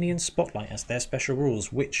Sylvanian Spotlight as their special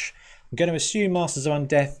rules, which I'm going to assume Masters of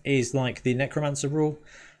Undeath is like the Necromancer rule,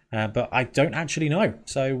 but I don't actually know,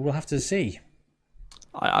 so we'll have to see.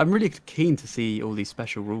 I'm really keen to see all these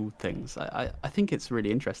special rule things. I think it's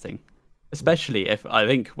really interesting, especially if I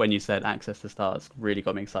think when you said access to stars really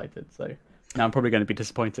got me excited. So Now I'm probably going to be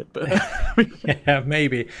disappointed, but Yeah,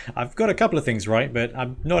 maybe. I've got a couple of things right, but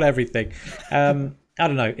I'm not everything. I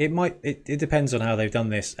don't know. It depends on how they've done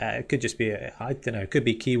this. It could just be, I don't know, it could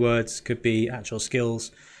be keywords, could be actual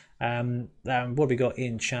skills. What have we got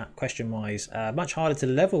in chat question wise? Much harder to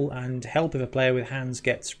level and help if a player with hands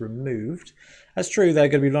gets removed. That's true. They're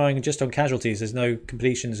going to be relying just on casualties. There's no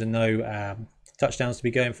completions and no touchdowns to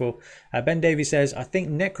be going for. Ben Davies says, I think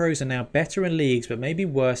Necros are now better in leagues, but maybe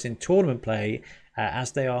worse in tournament play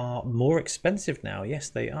as they are more expensive now. Yes,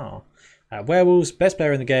 they are. Werewolves, best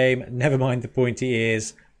player in the game. Never mind the pointy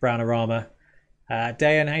ears. Brownorama.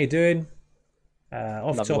 Dayan, how you doing?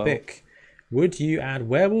 Off Love topic. Would you add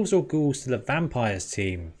werewolves or ghouls to the vampires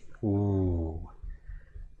team? Ooh.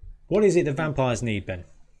 What is it the vampires need, Ben?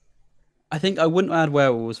 I think I wouldn't add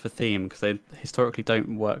werewolves for theme because they historically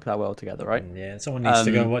don't work that well together, right? Yeah, someone needs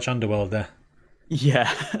to go and watch Underworld there. Yeah.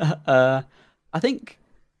 I think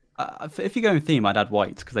if you go in theme, I'd add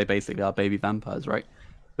whites because they basically are baby vampires, right?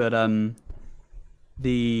 But I don't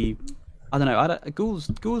know.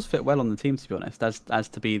 Ghouls fit well on the team, to be honest, as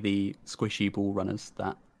to be the squishy ball runners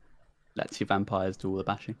that lets your vampires do all the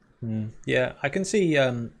bashing. Yeah, I can see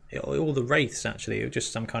all the wraiths actually, or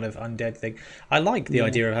just some kind of undead thing. I like the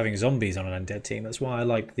idea of having zombies on an undead team. That's why I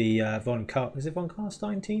like the Von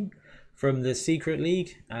Carstein team from the Secret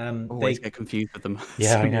League. Always get confused with them.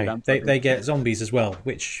 Yeah, I know. They get zombies as well,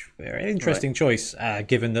 which are an interesting choice,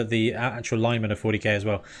 given that the actual linemen are 40k as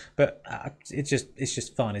well. But it's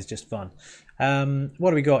just fun. It's just fun.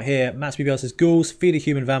 What do we got here? Matt BBL says ghouls feed a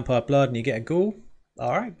human vampire blood, and you get a ghoul.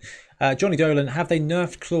 All right. Johnny Dolan, have they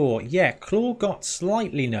nerfed Claw? Yeah, Claw got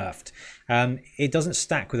slightly nerfed. It doesn't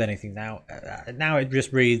stack with anything now. Now it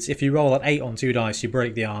just reads, if you roll an 8 on 2 dice, you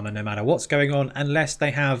break the armor no matter what's going on, unless they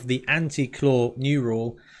have the anti-Claw new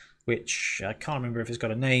rule, which I can't remember if it's got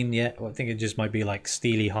a name yet. I think it just might be like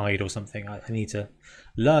Steely Hide or something. I need to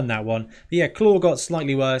learn that one. But yeah, Claw got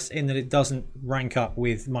slightly worse in that it doesn't rank up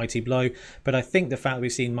with Mighty Blow. But I think the fact that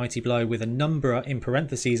we've seen Mighty Blow with a number in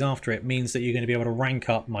parentheses after it means that you're going to be able to rank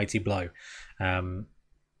up Mighty Blow.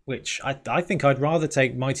 Which I think I'd rather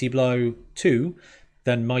take Mighty Blow 2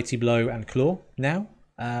 than Mighty Blow and Claw now.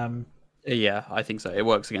 Yeah, I think so. It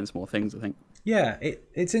works against more things, I think. Yeah,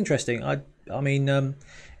 it's interesting. I mean,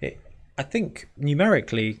 I think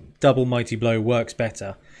numerically double Mighty Blow works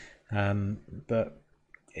better, but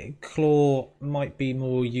Claw might be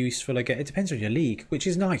more useful again. It depends on your league, which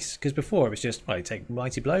is nice because before it was just you take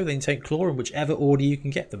Mighty Blow, then you take Claw in whichever order you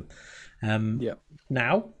can get them.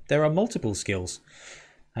 Now there are multiple skills.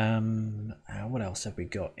 What else have we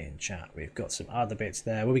got in chat? We've got some other bits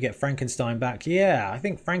there. Will we get Frankenstein back? Yeah, I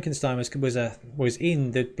think Frankenstein was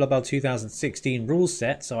in the Blood Bowl 2016 rules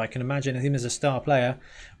set, so I can imagine him as a star player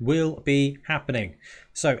will be happening.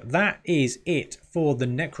 So that is it for the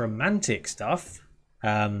necromantic stuff,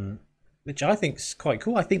 which I think is quite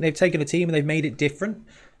cool. I think they've taken a team and they've made it different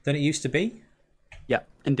than it used to be. Yeah,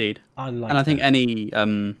 indeed. I think any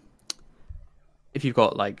if you've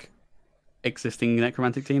got like existing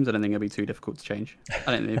necromantic teams, I don't think it'll be too difficult to change.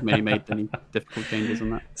 I don't think they've really made any difficult changes on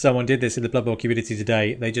that. Someone did this in the Blood Bowl community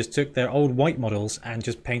today. They just took their old white models and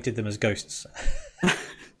just painted them as ghosts.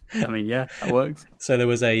 I mean, yeah, that works. So there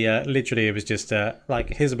was a literally it was just like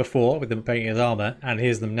here's a before with them painting his armor, and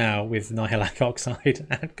here's them now with Nihilak Oxide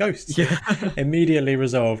and ghosts. Yeah. Immediately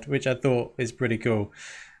resolved, which I thought is pretty cool.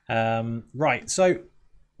 Right, so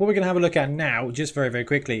what we're going to have a look at now, just very, very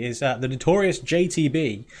quickly, is the notorious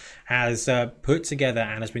JTB has put together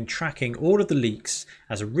and has been tracking all of the leaks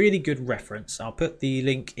as a really good reference. I'll put the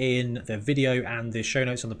link in the video and the show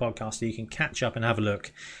notes on the podcast so you can catch up and have a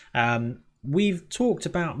look. We've talked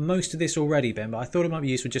about most of this already, Ben, but I thought it might be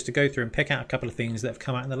useful just to go through and pick out a couple of things that have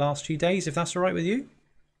come out in the last few days, if that's all right with you.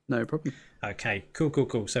 No problem. Okay,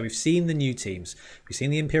 cool. So we've seen the new teams. We've seen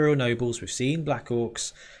the Imperial Nobles. We've seen Black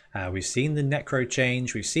Orcs. We've seen the Necro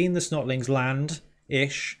change. We've seen the Snotlings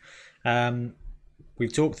land-ish.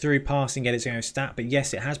 We've talked through passing, get its own stat. But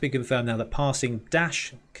yes, it has been confirmed now that passing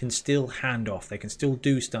dash can still hand off. They can still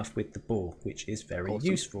do stuff with the ball, which is very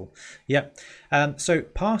useful. Yep. So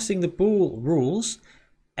passing the ball rules,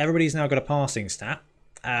 everybody's now got a passing stat.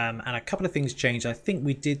 And a couple of things changed I think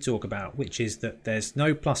we did talk about, which is that there's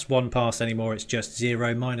no +1 pass anymore. It's just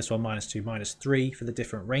 0, -1, -2, -3 for the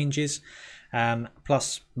different ranges.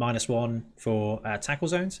 Plus -1 for tackle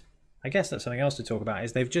zones. I guess that's something else to talk about,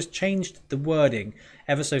 is they've just changed the wording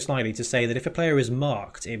ever so slightly to say that if a player is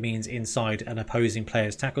marked, it means inside an opposing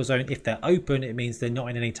player's tackle zone. If they're open, it means they're not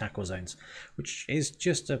in any tackle zones, which is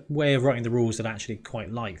just a way of writing the rules that I actually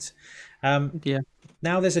quite liked. Yeah.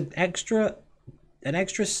 Now there's an extra an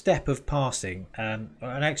extra step of passing, or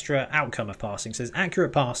an extra outcome of passing. So there's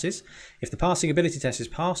accurate passes. If the passing ability test is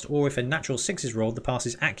passed, or if a natural 6 is rolled, the pass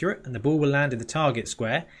is accurate and the ball will land in the target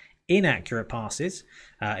square. Inaccurate passes.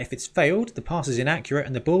 If it's failed, the pass is inaccurate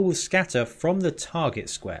and the ball will scatter from the target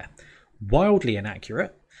square. Wildly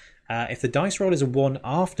inaccurate. If the dice roll is a 1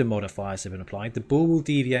 after modifiers have been applied, the ball will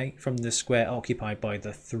deviate from the square occupied by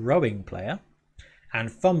the throwing player.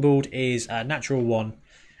 And fumbled is a natural 1.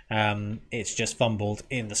 It's just fumbled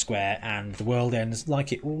in the square and the world ends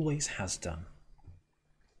like it always has done.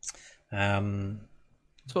 So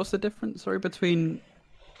what's the difference, sorry, between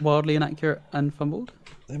wildly inaccurate and fumbled?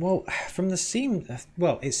 Well, from the seam,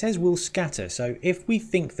 well, it says will scatter. So if we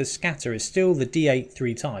think the scatter is still the D8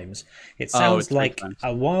 3 times, it sounds like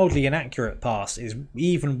a wildly inaccurate pass is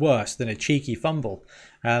even worse than a cheeky fumble.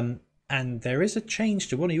 And there is a change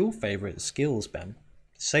to one of your favourite skills, Ben.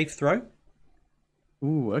 Safe throw.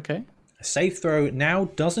 Ooh, okay. A safe throw now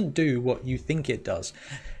doesn't do what you think it does.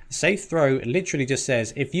 A safe throw literally just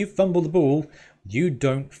says, if you fumble the ball, you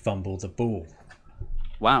don't fumble the ball.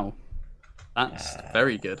 Wow. That's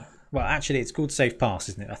very good. Well, actually, it's called safe pass,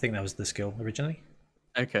 isn't it? I think that was the skill originally.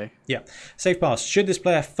 Okay. Yeah. Safe pass. Should this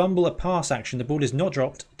player fumble a pass action, the ball is not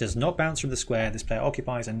dropped, does not bounce from the square this player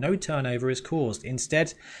occupies, and no turnover is caused.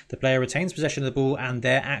 Instead, the player retains possession of the ball and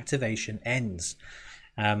their activation ends.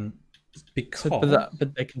 Because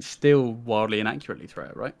but they can still wildly inaccurately throw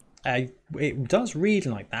it, right? It does read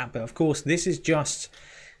like that, but of course, this is just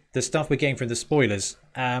the stuff we're getting from the spoilers.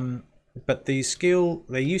 But the skill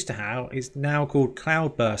they used to have is now called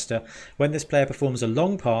Cloudburster. When this player performs a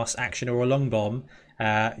long pass action or a long bomb,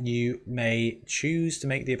 you may choose to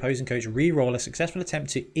make the opposing coach re-roll a successful attempt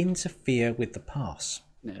to interfere with the pass.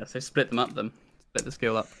 Yeah, so split them up then. Split the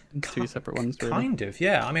skill up into two separate ones, really. Kind of,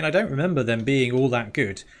 yeah. I mean, I don't remember them being all that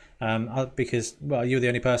good. Because, well, you're the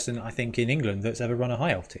only person, I think, in England that's ever run a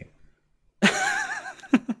high elf team.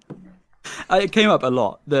 It came up a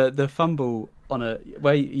lot. The fumble on a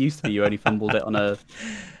where it used to be you only fumbled it on a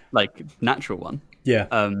natural one. Yeah.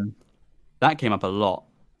 That came up a lot.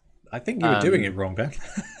 I think you were doing it wrong, Ben.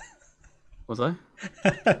 Was I?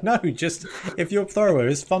 No, just if your thrower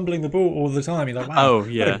is fumbling the ball all the time, you're like, wow,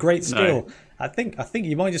 what a great skill. No. I think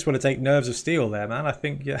you might just want to take Nerves of Steel there, man. I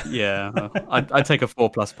think, yeah. Yeah, I'd take a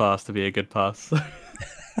 4+ pass to be a good pass.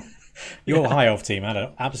 Your high elf team had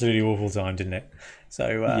an absolutely awful time, didn't it? So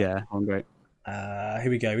yeah, I'm great. Here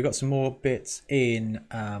we go. We got some more bits in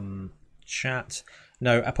chat.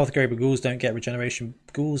 No, Apothecary, but ghouls don't get regeneration.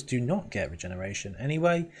 Ghouls do not get regeneration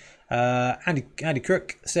anyway. Andy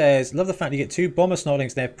Crook says, love the fact you get 2 Bomber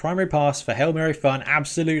Snotlings there. Primary pass for Hail Mary fun.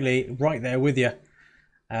 Absolutely. Right there with you.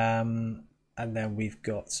 And then we've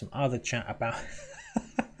got some other chat about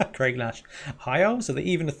Craig Lash. High elves, are they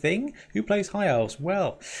even a thing? Who plays high elves?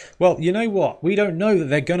 Well, you know what? We don't know that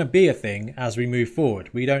they're going to be a thing as we move forward.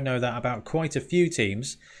 We don't know that about quite a few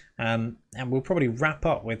teams. And we'll probably wrap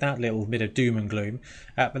up with that little bit of doom and gloom.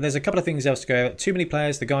 But there's a couple of things else to go. Too many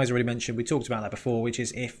players, the guys already mentioned. We talked about that before, which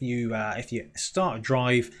is if you start a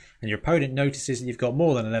drive and your opponent notices that you've got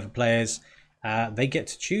more than 11 players, they get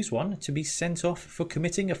to choose one to be sent off for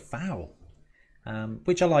committing a foul.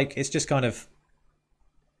 Which I like. It's just kind of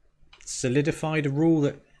solidified a rule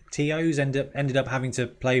that TOs ended up having to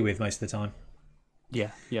play with most of the time.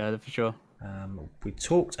 Yeah, for sure. We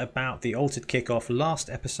talked about the altered kickoff last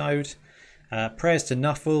episode. Prayers to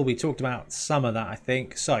Nuffle. We talked about some of that, I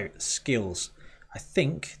think. So, skills. I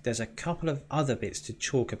think there's a couple of other bits to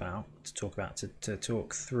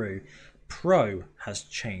talk through. Pro has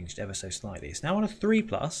changed ever so slightly. It's now on a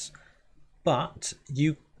 3+, but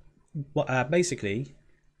you basically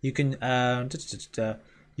you can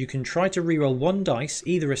try to reroll 1 dice,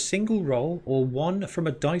 either a single roll or 1 from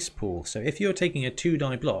a dice pool. So if you're taking a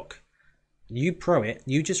 2-die block, you pro it,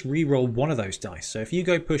 you just re-roll 1 of those dice. So if you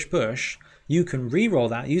go push, you can re-roll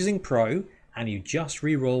that using pro, and you just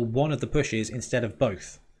re-roll 1 of the pushes instead of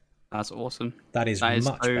both. That's awesome. That is much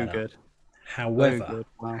so better. Good. However,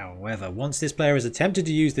 once this player has attempted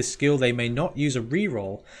to use this skill, they may not use a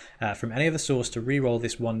re-roll from any other source to re-roll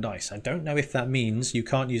this 1 dice. I don't know if that means you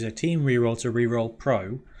can't use a team re-roll to re-roll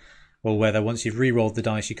pro, or whether once you've re-rolled the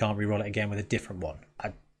dice, you can't re-roll it again with a different one.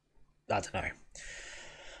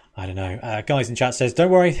 I don't know. Guys in chat says,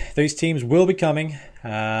 don't worry, those teams will be coming.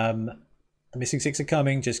 Missing 6 are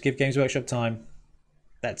coming. Just give Games Workshop time.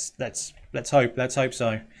 Let's hope. Let's hope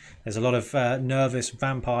so. There's a lot of nervous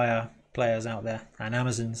vampire players out there, and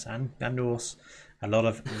Amazons and Norse. A lot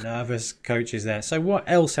of nervous coaches there. So what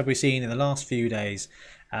else have we seen in the last few days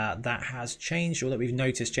that has changed, or that we've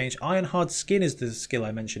noticed change? Ironhard Skin is the skill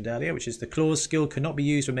I mentioned earlier, which is the claws skill cannot be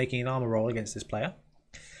used when making an armor roll against this player.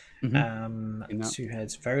 Two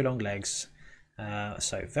heads, very long legs.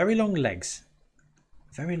 So very long legs.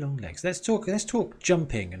 Very long legs. Let's talk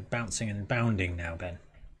jumping and bouncing and bounding now, Ben.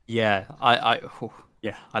 Yeah, I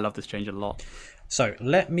love this change a lot. So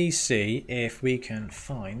let me see if we can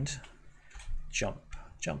find jump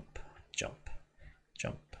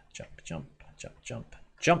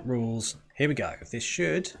rules. Here we go. This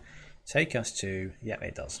should take us to, yeah,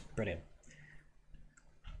 it does. Brilliant.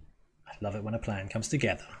 I love it when a plan comes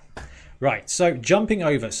together. Right, so jumping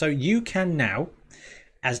over. So you can now,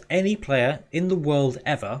 as any player in the world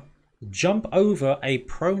ever, jump over a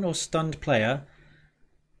prone or stunned player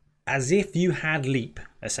as if you had leap,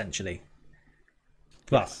 essentially.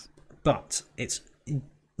 But it's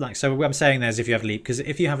like, so what I'm saying there is if you have leap, because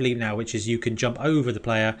if you have leap now, which is you can jump over the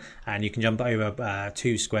player and you can jump over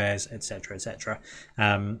 2 squares, etc., etc.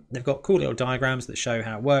 They've got cool little diagrams that show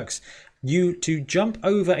how it works. To jump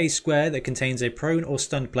over a square that contains a prone or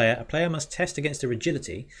stunned player, a player must test against their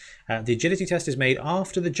agility. The agility test is made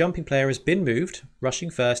after the jumping player has been moved, rushing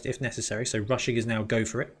first if necessary. So rushing is now go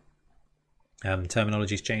for it.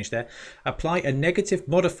 Terminology's changed there. Apply a negative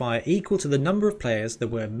modifier equal to the number of players that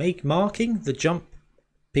were marking the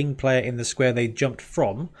jumping player in the square they jumped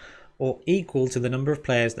from, or equal to the number of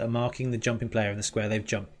players that are marking the jumping player in the square they've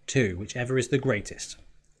jumped to, whichever is the greatest.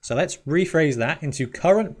 So let's rephrase that into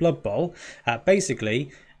current Blood Bowl.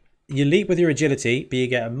 Basically, you leap with your agility, but you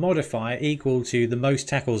get a modifier equal to the most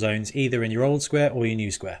tackle zones either in your old square or your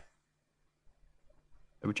new square.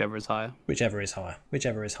 Whichever is higher. Whichever is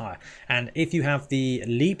higher. And if you have the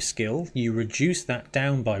leap skill, you reduce that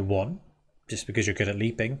down by 1, just because you're good at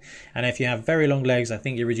leaping. And if you have very long legs, I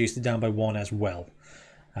think you reduce it down by 1 as well.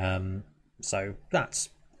 So that's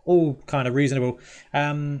all kind of reasonable.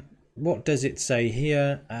 What does it say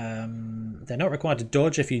here? They're not required to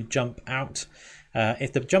dodge if you jump out.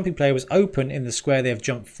 If the jumping player was open in the square they have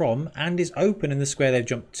jumped from and is open in the square they've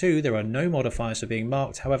jumped to, there are no modifiers for being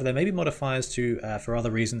marked. However, there may be modifiers for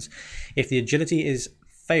other reasons. If the agility is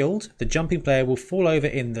failed, the jumping player will fall over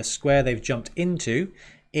in the square they've jumped into.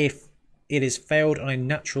 If it is failed on a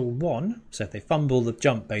natural 1, so if they fumble the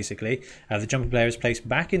jump, basically, the jumping player is placed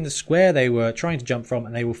back in the square they were trying to jump from,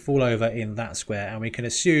 and they will fall over in that square. And we can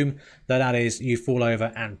assume that is you fall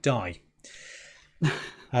over and die.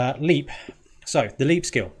 Leap. So, the leap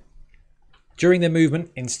skill. During their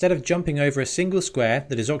movement, instead of jumping over a single square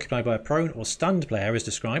that is occupied by a prone or stunned player as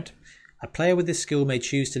described, a player with this skill may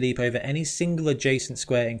choose to leap over any single adjacent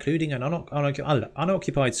square, including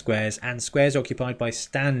unoccupied squares and squares occupied by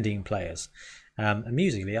standing players.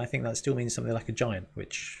 Amusingly, I think that still means something like a giant,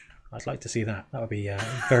 which I'd like to see that. That would be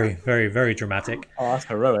very, very, very dramatic. Oh, that's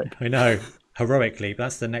heroic. I know. Heroic leap.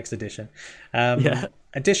 That's the next edition. Yeah.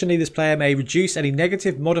 Additionally, this player may reduce any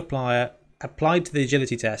negative modifier applied to the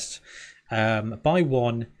agility test by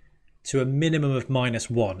 1 to a minimum of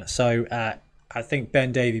 -1. So I think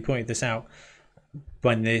Ben Davey pointed this out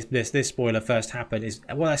when this spoiler first happened. Is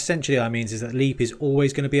what essentially that means is that leap is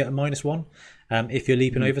always going to be at a -1 if you're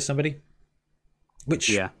leaping over somebody,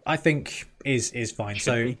 which I think is fine.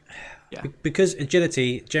 So because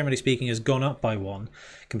agility, generally speaking, has gone up by 1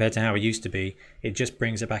 compared to how it used to be, it just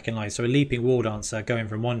brings it back in line. So a leaping wall dancer going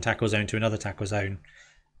from one tackle zone to another tackle zone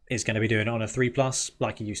is going to be doing it on a 3+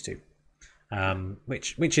 like you used to,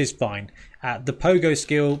 which is fine. The pogo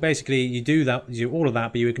skill, basically you do all of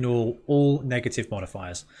that, but you ignore all negative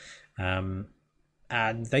modifiers,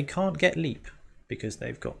 and they can't get leap because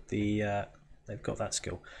they've got that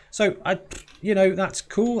skill. So that's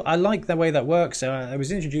cool. I like the way that works. It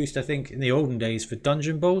was introduced, I think, in the olden days for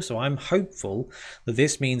Dungeon Bowl, so I'm hopeful that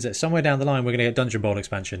this means that somewhere down the line we're going to get Dungeon Bowl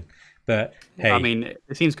expansion. But hey, I mean,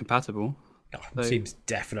 it seems compatible. It seems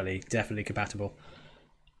definitely compatible.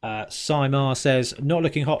 Simar says, not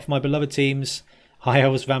looking hot for my beloved teams. High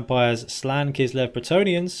Elves, Vampires, Slann, Kislev,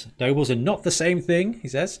 Bretonnians. Nobles are not the same thing, he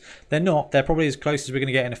says. They're not. They're probably as close as we're going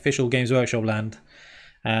to get in official Games Workshop land.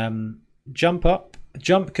 Jump up.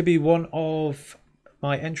 Jump could be one of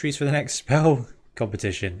my entries for the next spell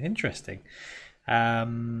competition. Interesting.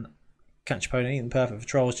 Catch opponent, eat them perfect for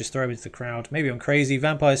trolls, just throw them into the crowd. Maybe I'm crazy.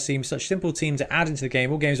 Vampires seem such a simple team to add into the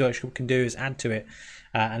game. All Games Workshop can do is add to it,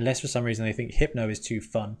 unless for some reason they think Hypno is too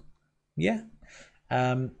fun. Yeah.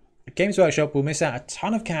 Games Workshop will miss out a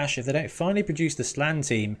ton of cash if they don't finally produce the Slann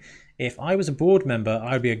team. If I was a board member,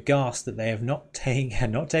 I would be aghast that they have not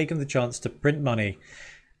taken the chance to print money.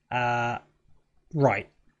 Right.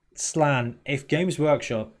 Slann, if Games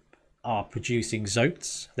Workshop are producing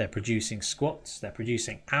Zotes, they're producing Squats, they're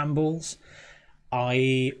producing Ambles,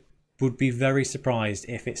 I would be very surprised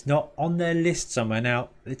if it's not on their list somewhere. Now,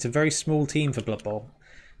 it's a very small team for Blood Bowl,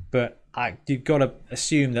 but you've got to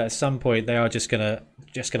assume that at some point they are just gonna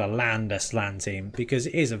land a Slan team, because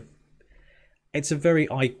it's a very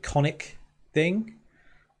iconic thing.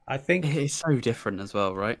 I think It's so different as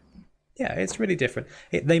well, right? yeah, it's really different.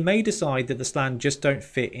 They may decide that the Slan just don't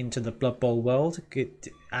fit into the Blood Bowl world, but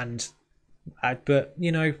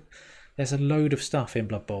there's a load of stuff in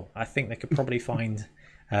Blood Bowl. I think they could probably find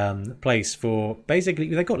a place for. Basically,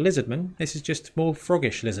 they've got Lizardmen. This is just more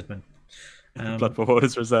froggish Lizardmen. Blood Bowl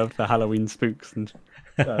is reserved for Halloween spooks and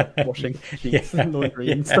washing sheets and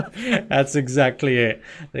laundry and stuff. That's exactly it.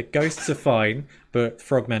 The ghosts are fine, but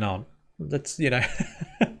frogmen aren't. That's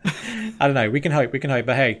I don't know. We can hope.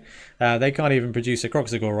 But hey, they can't even produce a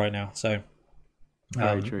Croxagore right now. So,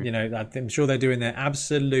 Very true. I'm sure they're doing their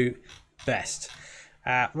absolute best.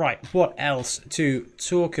 Right. What else to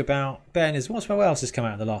talk about, Ben? What else has come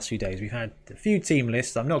out in the last few days? We've had a few team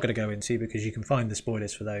lists. I'm not going to go into because you can find the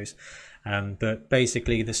spoilers for those. But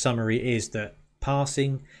basically, the summary is that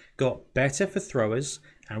passing got better for throwers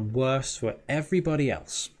and worse for everybody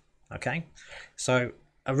else. Okay. So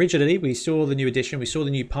originally, we saw the new addition. We saw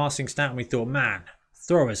the new passing stat, and we thought, man,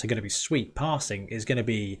 throwers are going to be sweet. Passing is going to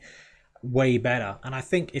be way better. And I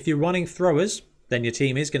think if you're running throwers, then your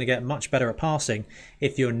team is going to get much better at passing.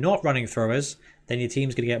 If you're not running throwers, then your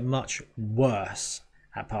team's going to get much worse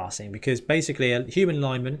at passing, because basically a human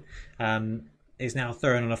lineman is now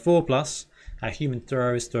throwing on a 4+, a human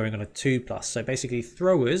thrower is throwing on a 2+. So basically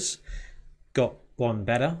throwers got one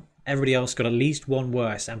better, everybody else got at least one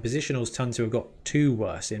worse, and positionals tend to have got two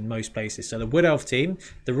worse in most places. So the Wood Elf team,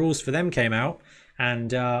 the rules for them came out,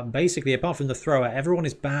 and basically apart from the thrower, everyone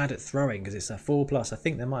is bad at throwing because it's a 4+. I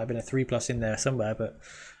think there might have been a 3+ in there somewhere, but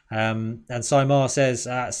and Simar says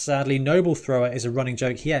sadly Noble Thrower is a running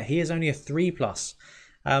joke. Yeah, he is only a 3+.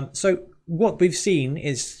 So what we've seen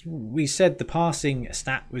is, we said the passing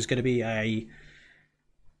stat was going to be a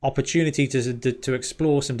opportunity to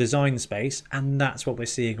explore some design space, and that's what we're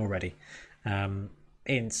seeing already.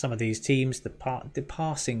 In some of these teams, the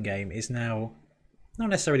passing game is now not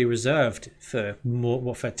necessarily reserved for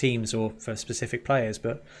teams or for specific players,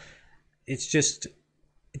 but it's just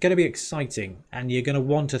going to be exciting, and you're going to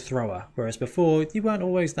want a thrower, whereas before you weren't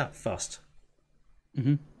always that fussed.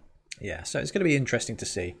 Mm-hmm. Yeah, so it's going to be interesting to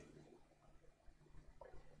see.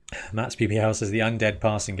 Matt's PPL says the undead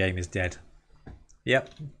passing game is dead. Yep,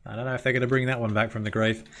 I don't know if they're going to bring that one back from the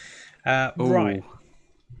grave. Right.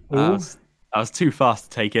 I was too fast to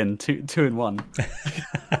take in. Two in one.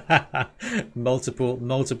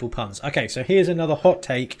 multiple puns. Okay, so here's another hot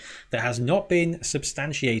take that has not been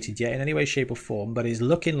substantiated yet in any way, shape or form, but is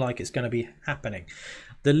looking like it's going to be happening.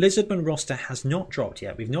 The Lizardman roster has not dropped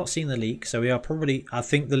yet. We've not seen the leak, so I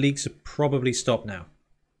think the leaks are probably stopped now.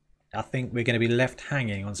 I think we're going to be left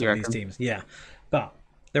hanging on some of these teams. Yeah, but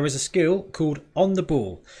there is a skill called On the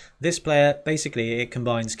Ball. This player, basically, it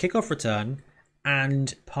combines kickoff return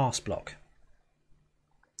and pass block.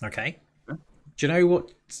 Okay. Do you know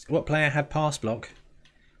what player had pass block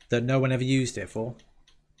that no one ever used it for?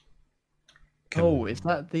 Is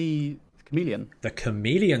that the Chameleon? The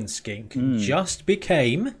Chameleon skink just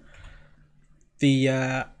became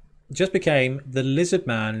the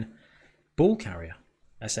Lizardman ball carrier,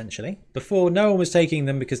 essentially. Before, no one was taking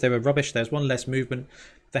them because they were rubbish. There was one less movement.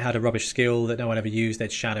 They had a rubbish skill that no one ever used. They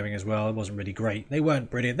had shadowing as well. It wasn't really great. They weren't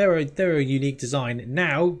brilliant. They were a unique design.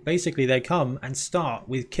 Now, basically, they come and start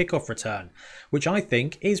with kickoff return, which I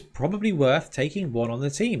think is probably worth taking one on the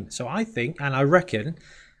team. So I think, and I reckon,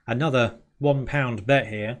 another £1 bet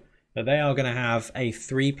here, that they are going to have a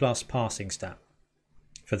 3+ passing stat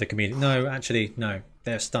for the community. No, actually, no.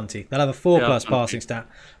 They're stunty. They'll have a 4+ passing stat,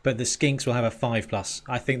 but the skinks will have a 5+.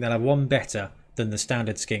 I think they'll have one better than the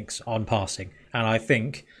standard skinks on passing. And I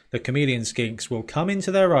think the Chameleon skinks will come into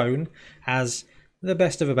their own as the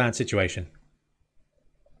best of a bad situation.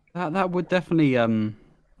 That would definitely sort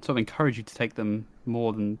of encourage you to take them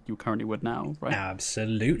more than you currently would now, right?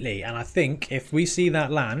 Absolutely. And I think if we see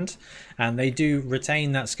that land and they do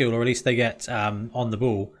retain that skill, or at least they get on the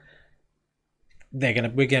ball, we're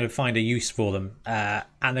going to find a use for them, and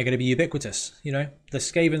they're going to be ubiquitous. The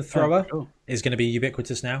Skaven thrower is going to be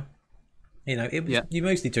ubiquitous now. You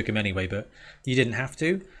mostly took him anyway, but you didn't have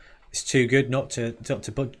to. It's too good not to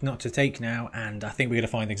take now, and I think we're going to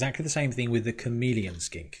find exactly the same thing with the Chameleon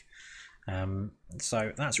skink.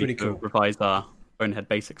 So that's really cool. Revise our Bonehead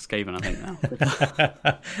Basic Skaven, I think now.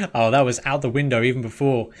 Oh, that was out the window even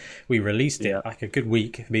before we released it. Like a good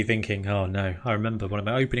week of me thinking, oh no, I remember one of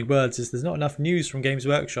my opening words is there's not enough news from Games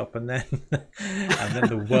Workshop, and then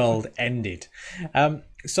the world ended.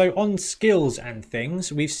 So on skills and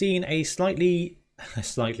things, we've seen a slightly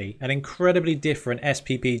slightly, an incredibly different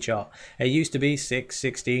SPP chart. It used to be 6,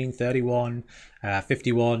 16, 31,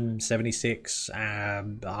 51, 76,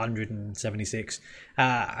 176.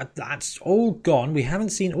 That's all gone. We haven't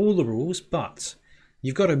seen all the rules, but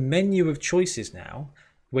you've got a menu of choices now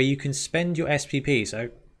where you can spend your SPP. So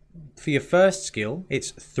for your first skill,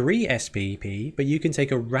 it's 3 SPP, but you can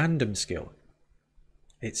take a random skill.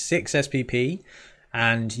 It's 6 SPP,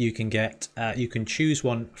 and you can get you can choose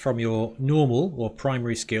one from your normal or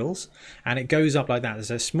primary skills, and it goes up like that.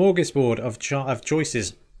 There's a smorgasbord of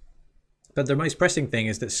choices, but the most pressing thing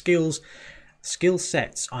is that skill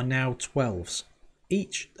sets are now 12s.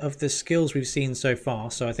 Each of the skills we've seen so far,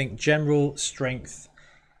 so I think general, strength,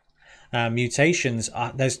 mutations,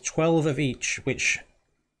 there's 12 of each, which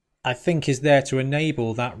I think is there to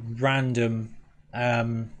enable that random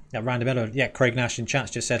element. Yeah, Craig Nash in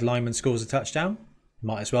chat just said Lyman scores a touchdown.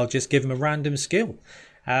 Might as well just give him a random skill.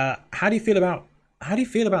 How do you feel about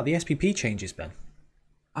the SPP changes, Ben?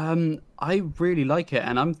 I really like it,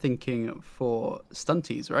 and I'm thinking for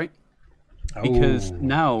stunties, right? Because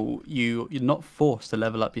now you're not forced to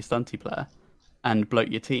level up your stunty player and bloat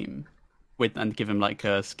your team and give him like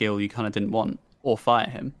a skill you kind of didn't want, or fire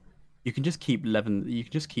him. You can just keep the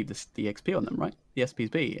XP on them, right? The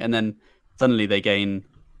SPB, and then suddenly they gain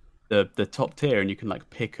the top tier, and you can like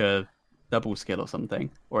pick a double skill or something,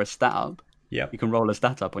 or a stat up. Yeah, you can roll a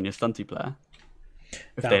stat up on your stunty player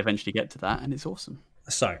if they eventually get to that, and it's awesome.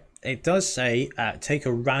 So it does say take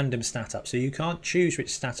a random stat up, so you can't choose which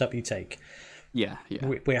stat up you take. Yeah.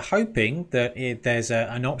 We're hoping that there's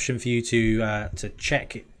an option for you to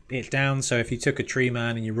check it down. So if you took a tree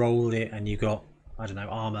man and you rolled it and you got, I don't know,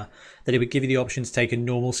 armor, that it would give you the option to take a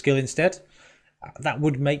normal skill instead. That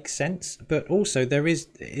would make sense, but also there is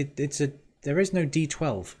no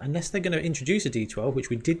D12 unless they're going to introduce a D12, which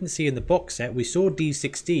we didn't see in the box set. We saw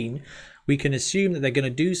D16. We can assume that they're going to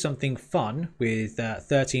do something fun with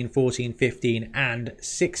 13, 14, 15, and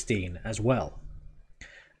 16 as well.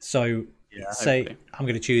 So say hopefully. I'm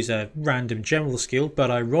going to choose a random general skill,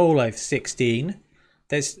 but I roll a 16.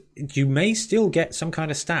 You may still get some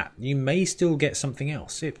kind of stat. You may still get something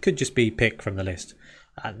else. It could just be pick from the list,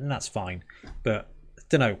 and that's fine. But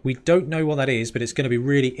don't know. We don't know what that is, but it's going to be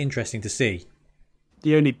really interesting to see.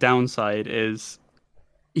 The only downside is,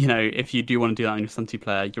 if you do want to do that on your stunty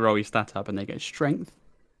player, you roll your stat up and they get strength.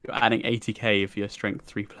 You're adding 80k for your strength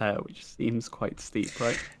 3 player, which seems quite steep,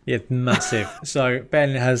 right? Yeah, massive. So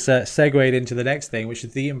Ben has segued into the next thing, which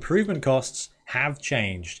is the improvement costs have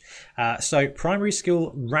changed. So primary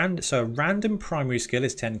skill, random primary skill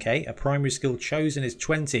is 10k. A primary skill chosen is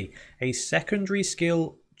 20. A secondary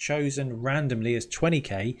skill chosen randomly is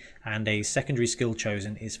 20k, and a secondary skill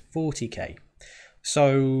chosen is 40k.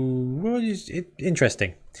 So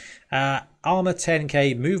interesting. Armor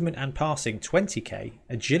 10k, movement and passing 20k,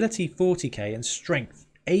 agility 40k, and strength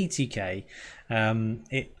 80k.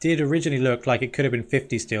 It did originally look like it could have been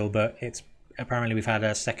 50 still, but it's apparently we've had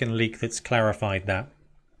a second leak that's clarified that.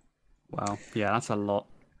 Wow, yeah, that's a lot.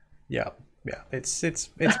 Yeah, it's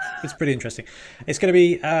pretty interesting. It's going to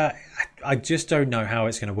be. I just don't know how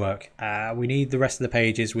it's going to work. We need the rest of the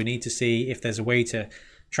pages. We need to see if there's a way to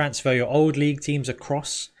transfer your old league teams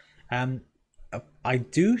across. I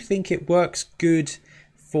do think it works good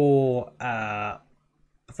for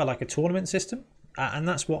like a tournament system, and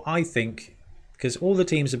that's what I think, because all the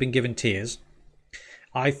teams have been given tiers.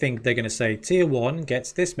 I think they're going to say tier 1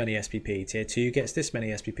 gets this many SPP, tier 2 gets this many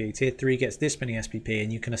SPP, tier 3 gets this many SPP,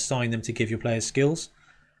 and you can assign them to give your players skills.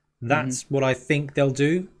 That's what I think they'll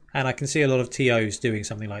do, and I can see a lot of TOs doing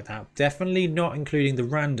something like that. Definitely not including the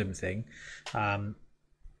random thing,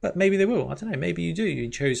 but maybe they will. I don't know. Maybe you do. You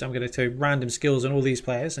chose, I'm going to take random skills on all these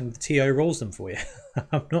players, and the TO rolls them for you.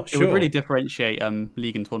 I'm not sure. It would really differentiate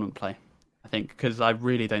league and tournament play, I think, because I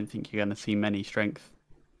really don't think you're going to see many strength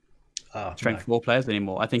 4 players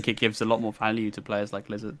anymore. I think it gives a lot more value to players like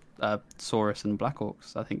Lizard, Saurus, and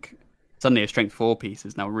Blackhawks. I think suddenly a strength 4 piece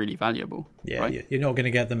is now really valuable. Yeah, right? You're not going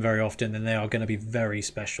to get them very often, and they are going to be very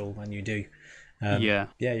special when you do. Yeah,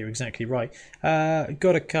 you're exactly right.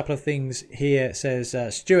 Got a couple of things here. It says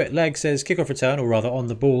Stuart Legg says kickoff return, or rather on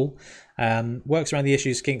the ball, works around the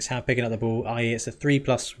issues skinks have picking up the ball, i.e. it's a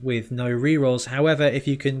 3+ with no rerolls. However, if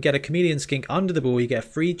you can get a chameleon skink under the ball, you get a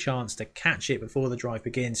free chance to catch it before the drive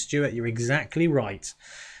begins. Stuart, you're exactly right.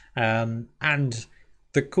 And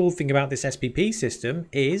the cool thing about this SPP system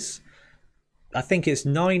is, I think it's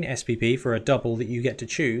 9 SPP for a double that you get to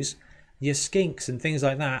choose. Your skinks and things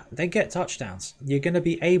like that, they get touchdowns. You're going to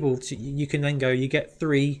be able to, you can then go, you get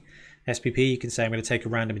 3 SPP. You can say, I'm going to take a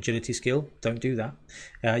random agility skill. Don't do that.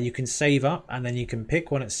 You can save up and then you can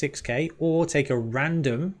pick one at 6k, or take a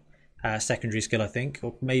random secondary skill, I think,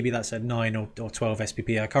 or maybe that's a 9 or 12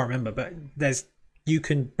 SPP. I can't remember, but you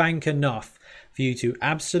can bank enough for you to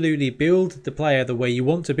absolutely build the player the way you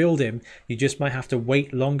want to build him. You just might have to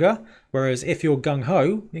wait longer. Whereas if you're gung ho,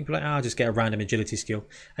 you can be like, I'll just get a random agility skill,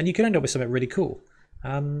 and you can end up with something really cool.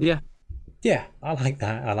 Yeah, I like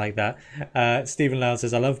that. I like that. Stephen Loud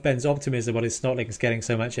says, I love Ben's optimism on his Snotlings getting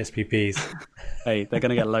so much SPPs. Hey, they're going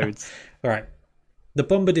to get loads. All right. The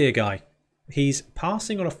Bombardier guy. He's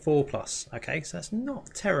passing on a 4+. Okay, so that's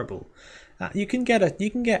not terrible. You can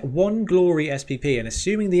get 1 glory SPP, and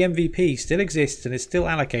assuming the MVP still exists and is still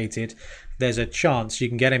allocated, there's a chance you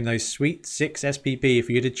can get him those sweet 6 SPP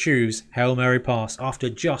for you to choose Hail Mary pass after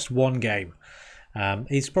just 1 game.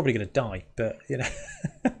 He's probably going to die, but you know.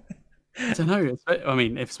 I don't know. I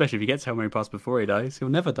mean, especially if he gets Hail Mary pass before he dies, he'll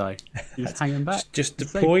never die. He's hanging back. Just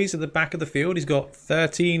deploys at the back of the field. He's got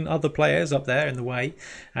 13 other players up there in the way,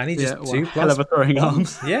 and he just 2+ hell of a throwing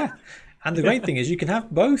arms. Yeah, and the great thing is you can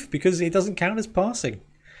have both because it doesn't count as passing.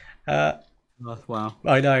 Wow.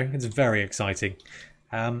 I know, it's very exciting.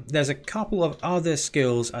 There's a couple of other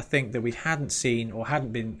skills I think that we hadn't seen or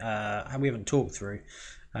we haven't talked through.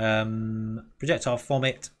 Projectile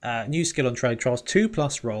vomit, new skill on trade trials,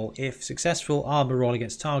 2+ roll. If successful, armor roll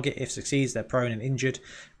against target. If succeeds, they're prone and injured.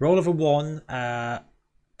 Roll of a 1,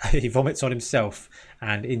 he vomits on himself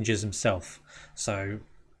and injures himself. So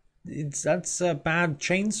that's a bad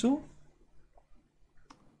chainsaw.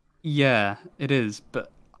 Yeah, it is.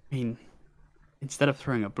 But I mean, instead of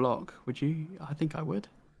throwing a block, would you? I think I would.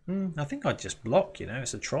 I think I'd just block. You know,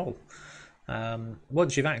 it's a troll.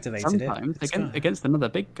 Once you've activated Sometimes against another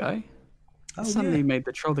big guy, suddenly made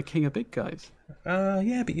the troll the king of big guys.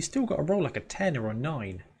 Yeah, but you still got to roll like a 10 or a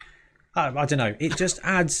 9. I don't know. It just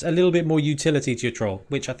adds a little bit more utility to your troll,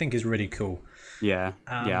 which I think is really cool. Yeah,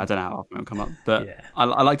 I don't know how often it'll come up, but yeah.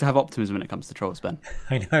 I like to have optimism when it comes to trolls, Ben.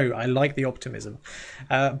 I know, I like the optimism.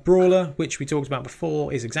 Brawler, which we talked about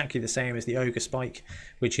before, is exactly the same as the Ogre Spike,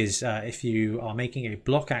 which is if you are making a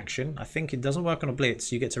block action, I think it doesn't work on a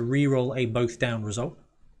blitz, you get to re-roll a both down result.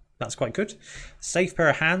 That's quite good. Safe pair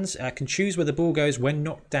of hands, can choose where the ball goes when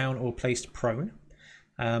knocked down or placed prone.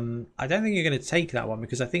 I don't think you're going to take that one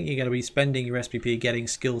because I think you're going to be spending your SPP getting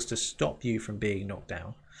skills to stop you from being knocked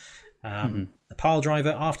down. The pile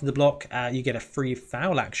driver, after the block, you get a free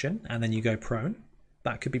foul action and then you go prone.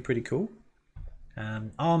 That could be pretty cool.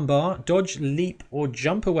 Armbar, dodge, leap, or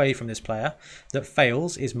jump away from this player that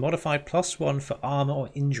fails is modified +1 for armor or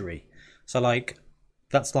injury. So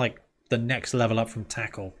that's like the next level up from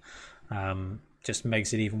tackle. Just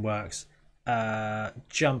makes it even worse.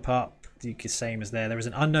 Jump up, the same as there. There is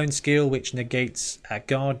an unknown skill which negates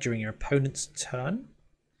guard during your opponent's turn.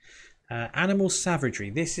 Animal savagery,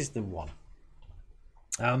 this is the one.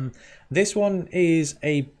 This one is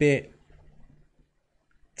a bit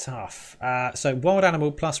tough. So wild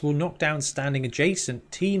animal plus will knock down standing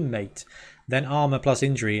adjacent teammate, then armor plus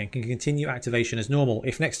injury, and can continue activation as normal.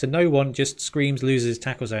 If next to no one, just screams, loses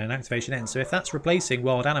tackle zone, and activation ends. So if that's replacing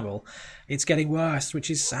wild animal, it's getting worse,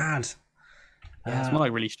 which is sad. Yeah, it's more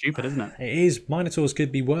like really stupid, isn't it? It is. Minotaurs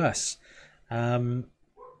could be worse.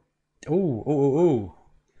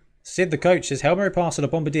 Sid the coach says Hail Mary pass on a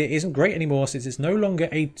Bombardier isn't great anymore since it's no longer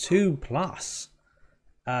a 2+.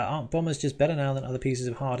 Aren't bombers just better now than other pieces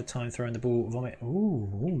of harder time throwing the ball? Vomit.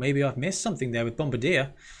 Ooh, maybe I've missed something there with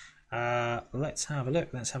Bombardier. Let's have a look.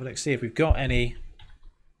 See if we've got any.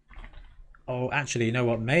 Oh, actually, you know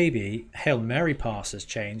what? Maybe Hail Mary pass has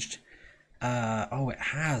changed. It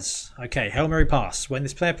has. Okay, Hail Mary pass. When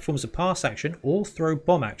this player performs a pass action or throw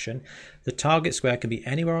bomb action, the target square can be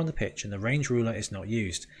anywhere on the pitch and the range ruler is not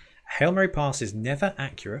used. Hail Mary pass is never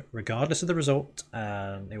accurate, regardless of the result.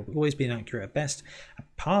 It will always be inaccurate at best. A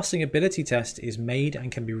passing ability test is made and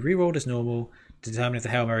can be rerolled as normal to determine if the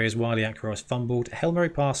Hail Mary is wildly accurate or is fumbled. A Hail Mary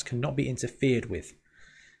pass cannot be interfered with.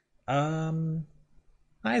 That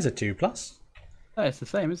is a 2+. Oh, it's the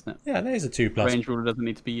same, isn't it? Yeah, that is a 2+. Range ruler doesn't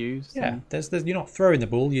need to be used. Yeah, there's you're not throwing the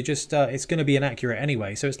ball. You just it's going to be inaccurate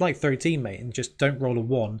anyway. So it's like throw teammate and just don't roll a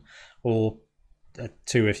 1 or a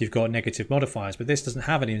 2 if you've got negative modifiers. But this doesn't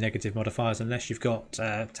have any negative modifiers unless you've got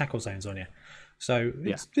tackle zones on you. So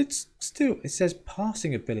it's still, it says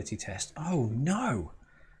passing ability test. Oh no!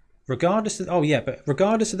 Regardless of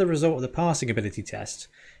the result of the passing ability test.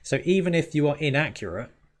 So even if you are inaccurate,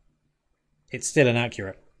 it's still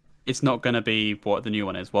inaccurate. It's not going to be what the new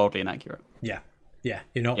one is, wildly inaccurate. Yeah. You're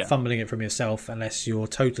not fumbling it from yourself unless your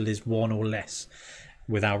total is 1 or less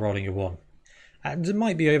without rolling a 1. It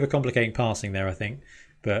might be overcomplicating passing there, I think.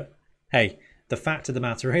 But, hey, the fact of the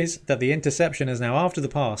matter is that the interception is now after the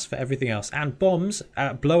pass for everything else. And bombs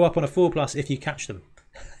blow up on a 4+ if you catch them.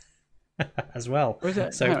 as well. Or is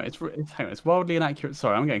it? So Hang on, hang on, it's wildly inaccurate.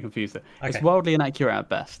 Sorry, I'm getting confused there. It's okay, wildly inaccurate at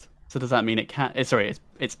best. So does that mean it can? Sorry,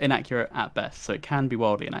 it's inaccurate at best. So it can be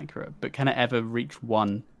wildly inaccurate, but can it ever reach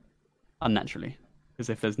one unnaturally? Because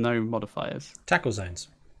if there's no modifiers, tackle zones.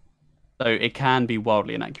 so it can be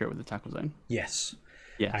wildly inaccurate with the tackle zone. Yes.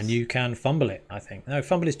 Yes. And you can fumble it, I think. No,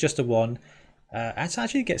 fumble is just a 1. It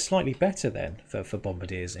actually gets slightly better then for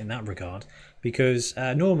Bombardiers in that regard, because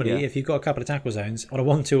normally if you've got a couple of tackle zones, on a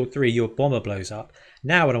 1, 2 or 3 your bomber blows up.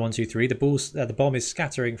 Now on a 1, 2, 3 the bomb is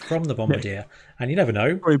scattering from the Bombardier, and you never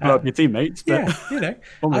know. Probably blow up your teammates. But Yeah, you know,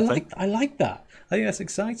 I like that. I think that's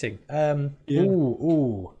exciting.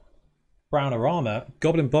 Ooh. Browner armor,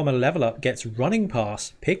 Goblin Bomber level up, gets running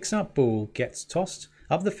pass, picks up ball, gets tossed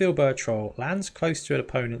up the field by a troll, lands close to an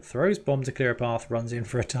opponent, throws bomb to clear a path, runs in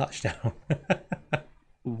for a touchdown.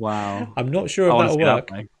 Wow. I'm not sure if I that'll want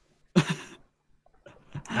to work. see that play.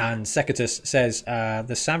 And Secatus says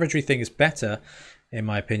the savagery thing is better, in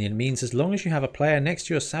my opinion. It means as long as you have a player next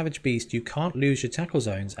to your savage beast, you can't lose your tackle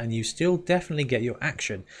zones, and you still definitely get your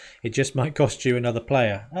action. It just might cost you another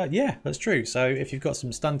player. Yeah, that's true. So if you've got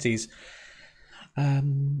some stunties, I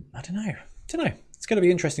don't know. It's going to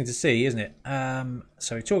be interesting to see, isn't it?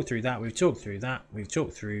 So we talked through that. We've talked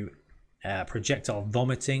through projectile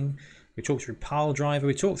vomiting. We talked through pile driver.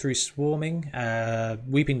 We talked through swarming.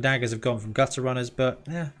 Weeping daggers have gone from gutter runners, but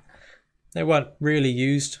they weren't really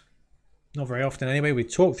used. Not very often anyway. We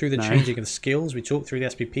talked through the changing of the skills. We talked through the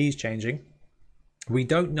SPPs changing. We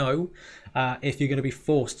don't know if you're going to be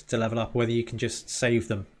forced to level up, whether you can just save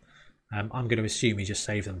them. I'm going to assume you just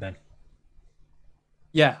save them, Ben.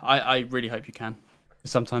 Yeah, I really hope you can.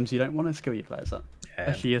 Sometimes you don't want to skill your players up.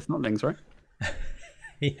 Especially as notlings, right?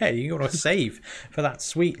 Yeah, you got to save for that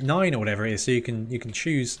sweet 9 or whatever it is, so you can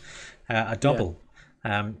choose a double,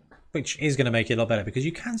 which is going to make it a lot better because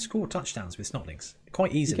you can score touchdowns with snotlings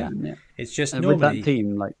quite easily. You can, yeah. It's just and normally with that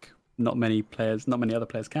team, like not many other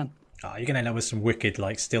players can. You're going to end up with some wicked,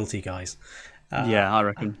 like stilty guys. Yeah, I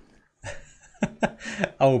reckon.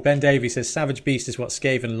 Oh, Ben Davey says Savage Beast is what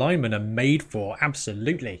Skaven linemen are made for.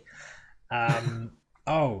 Absolutely.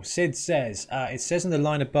 Sid says it says in the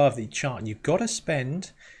line above the chart you've got to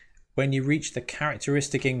spend when you reach the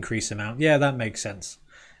characteristic increase amount. Yeah, that makes sense.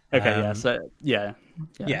 Okay, yeah.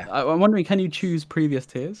 I'm wondering, can you choose previous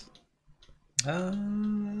tiers?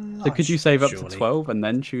 So could you save up to 12 and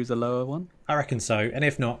then choose a lower one? I reckon so. And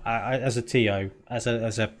if not, as a TO, as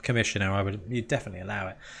a commissioner, you'd definitely allow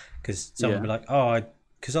it, because someone would be like,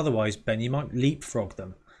 because otherwise, Ben, you might leapfrog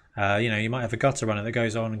them. You might have a gutter runner that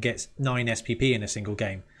goes on and gets 9 SPP in a single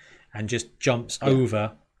game and just jumps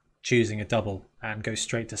over choosing a double and goes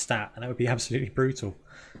straight to stat, and that would be absolutely brutal.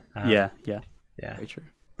 Yeah. Very true.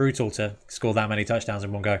 Brutal to score that many touchdowns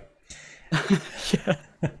in one go.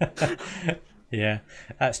 Yeah.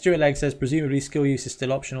 Stuart Legg says presumably skill use is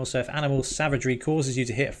still optional, so if animal savagery causes you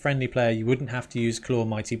to hit a friendly player, you wouldn't have to use Claw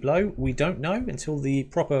Mighty Blow. We don't know until the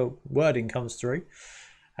proper wording comes through.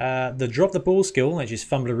 The drop the ball skill, which is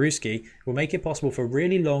Fumblerooski, will make it possible for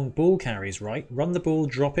really long ball carries, right? Run the ball,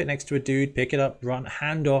 drop it next to a dude, pick it up, run,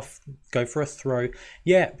 hand off, go for a throw.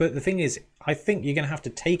 Yeah, but the thing is, I think you're going to have to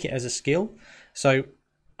take it as a skill. So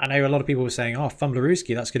I know a lot of people were saying,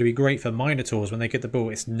 Fumblerooski, that's going to be great for Minotaurs when they get the ball.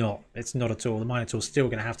 It's not. It's not at all. The Minotaur's still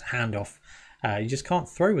going to have to hand off. You just can't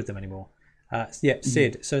throw with them anymore.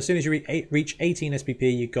 Sid. So as soon as you reach 18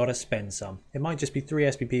 SPP, you got to spend some. It might just be 3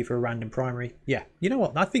 SPP for a random primary. Yeah. You know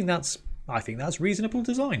what? I think that's reasonable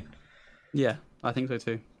design. Yeah, I think so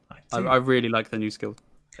too. I really like the new skill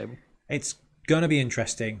table. It's going to be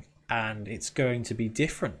interesting and it's going to be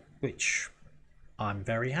different, which I'm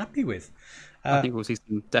very happy with. I think we'll see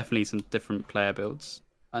definitely some different player builds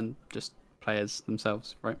and just players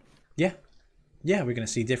themselves, right? Yeah, we're going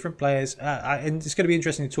to see different players, and it's going to be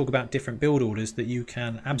interesting to talk about different build orders that you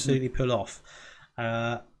can absolutely pull off.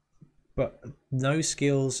 But no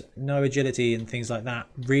skills, no agility, and things like that,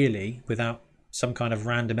 really, without some kind of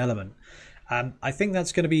random element. I think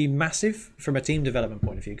that's going to be massive from a team development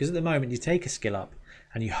point of view, because at the moment you take a skill up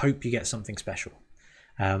and you hope you get something special.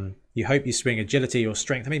 You hope you swing agility or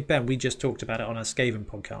strength. I mean, Ben, we just talked about it on our Skaven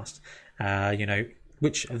podcast.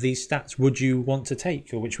 Which of these stats would you want to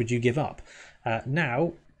take, or which would you give up?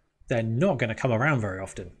 Now, they're not going to come around very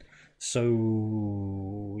often.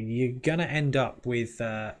 So you're going to end up with,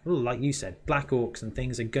 like you said, Black Orcs and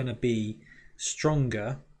things are going to be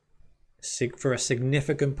stronger for a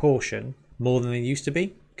significant portion more than they used to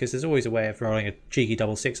be. Because there's always a way of rolling a cheeky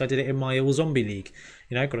double 6. I did it in my all zombie league.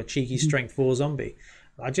 Got a cheeky strength 4 zombie.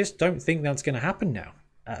 I just don't think that's going to happen now.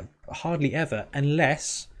 Hardly ever,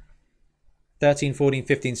 unless 13, 14,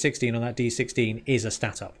 15, 16 on that D16 is a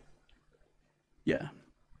stat up. Yeah,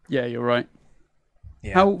 Yeah, you're right.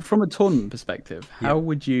 Yeah. How, from a tournament perspective, how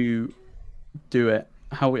would you do it?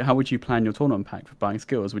 How would you plan your tournament pack for buying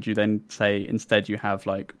skills? Would you then say instead you have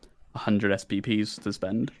like 100 SPPs to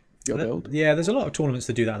spend your build? Yeah, there's a lot of tournaments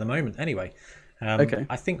that do that at the moment. Anyway, Okay.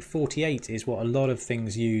 I think 48 is what a lot of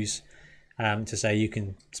things use to say you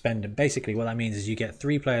can spend. And basically, what that means is you get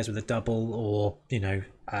 3 players with a double, or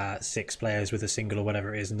 6 players with a single, or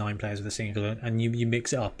whatever it is, 9 players with a single, and you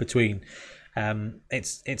mix it up between.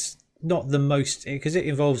 It's not the most, because it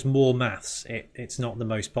involves more maths. It's not the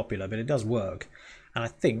most popular, but it does work. And I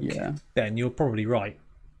think, Ben, you're probably right.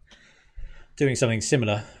 Doing something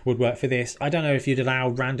similar would work for this. I don't know if you'd allow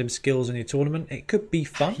random skills in your tournament. It could be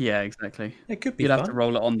fun. Yeah, exactly. It could be You'd fun. have to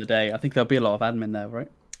roll it on the day. I think there'll be a lot of admin there, right?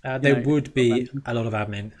 There would be a lot of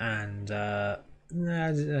admin, and I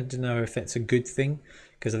don't know if it's a good thing,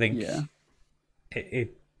 because I think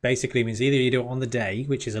it basically means either you do it on the day,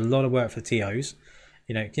 which is a lot of work for TOs.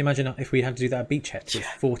 Can you imagine if we had to do that at Beachhead with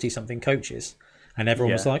 40-something coaches, and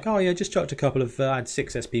everyone was like, oh yeah, just chucked a couple of, I had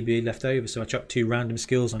 6 SPB left over, so I chucked 2 random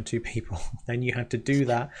skills on 2 people. Then you had to do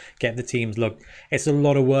that, get the teams logged. It's a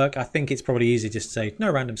lot of work. I think it's probably easy just to say,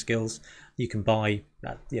 no random skills. You can buy,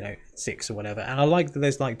 6 or whatever. And I like that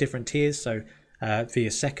there's like different tiers. So for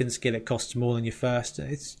your second skill, it costs more than your first.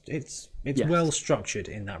 It's well structured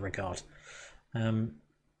in that regard.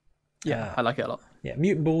 I like it a lot. Yeah,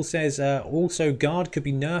 Mutant Ball says, also guard could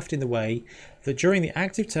be nerfed in the way that during the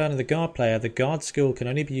active turn of the guard player, the guard skill can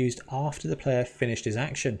only be used after the player finished his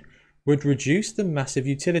action. Would reduce the massive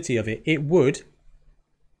utility of it. It would,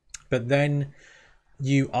 but then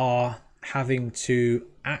you are having to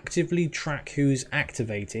actively track who's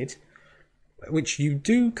activated, which you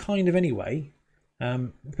do kind of anyway,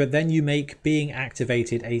 but then you make being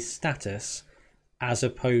activated a status as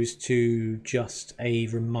opposed to just a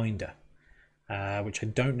reminder. Which I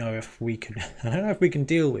don't know if we can. I don't know if we can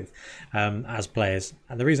deal with as players.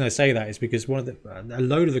 And the reason I say that is because a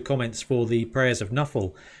load of the comments for the Prayers of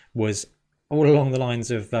Nuffle was all along the lines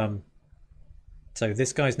of, so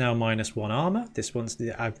this guy's now -1 armor. This one's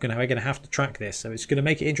we're gonna have to track this, so it's gonna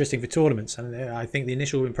make it interesting for tournaments. And I think the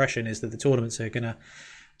initial impression is that the tournaments are gonna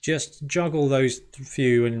just juggle those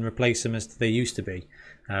few and replace them as they used to be,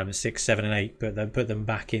 6, 7, and 8, but then put them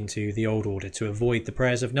back into the old order to avoid the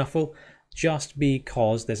Prayers of Nuffle. Just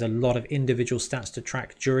because there's a lot of individual stats to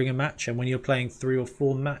track during a match, and when you're playing 3 or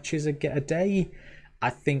 4 matches a day, I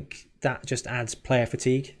think that just adds player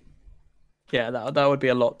fatigue. Yeah, that would be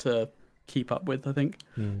a lot to keep up with, I think.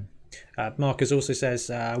 Marcus also says,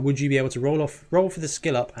 would you be able to roll for the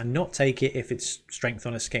skill up and not take it if it's strength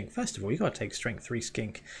on a skink? First of all, you got to take strength 3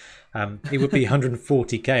 skink. It would be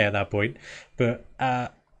 140k at that point, but I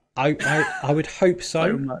would hope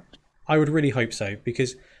so. much. I would really hope so,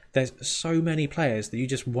 because there's so many players that you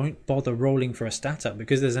just won't bother rolling for a stat up,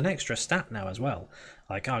 because there's an extra stat now as well.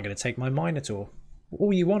 Like, I'm going to take my Minotaur.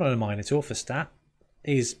 All you want on a Minotaur for stat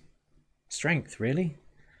is strength, really.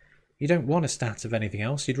 You don't want a stat of anything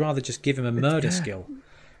else. You'd rather just give him a murder skill.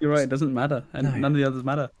 You're right, it doesn't matter. And none of the others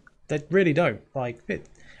matter. They really don't. It's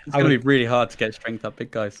going to be really hard to get strength up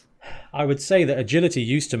big guys. I would say that agility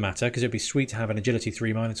used to matter, because it'd be sweet to have an agility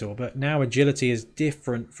 3 Minotaur, but now agility is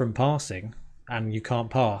different from passing, and you can't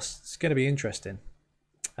pass. It's going to be interesting.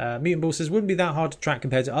 Mutant Ball says, wouldn't be that hard to track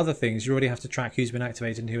compared to other things. You already have to track who's been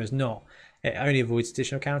activated and who has not. It only avoids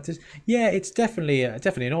additional characters. Yeah, it's definitely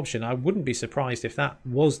an option. I wouldn't be surprised if that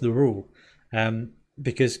was the rule,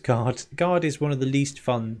 because guard is one of the least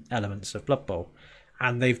fun elements of Blood Bowl,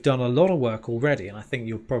 and they've done a lot of work already. And I think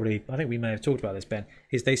we may have talked about this, Ben.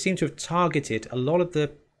 Is they seem to have targeted a lot of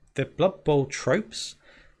the Blood Bowl tropes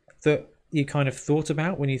that you kind of thought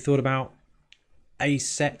about when you thought about a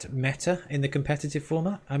set meta in the competitive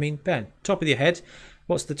format. I mean, Ben, top of your head,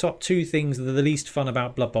 what's the top 2 things that are the least fun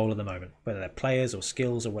about Blood Bowl at the moment, whether they're players or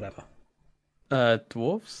skills or whatever?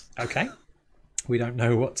 Dwarves. Okay. We don't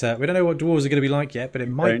know what dwarves are going to be like yet, but it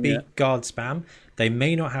might be guard spam. They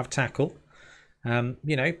may not have tackle, but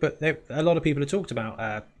a lot of people have talked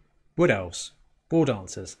about wood elves, war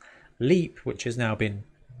dancers, leap, which has now been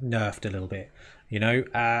nerfed a little bit.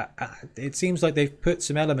 It seems like they've put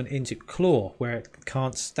some element into claw where it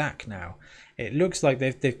can't stack now. It looks like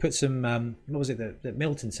they've put some what was it that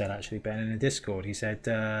Milton said, actually, Ben, in a Discord. He said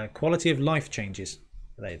quality of life changes.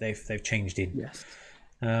 They've changed in. Yes.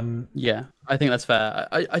 Yeah, I think that's fair.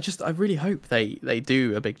 I really hope they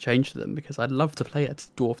do a big change to them, because I'd love to play a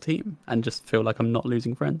dwarf team and just feel like I'm not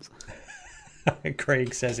losing friends.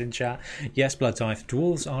 Craig says in chat, yes, Blood Tithe,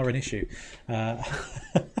 dwarves are an issue.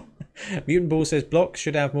 Mutant Ball says blocks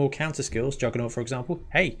should have more counter skills. Juggernaut, for example.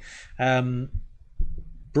 Hey,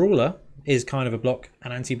 Brawler is kind of a block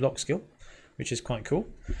and anti-block skill, which is quite cool.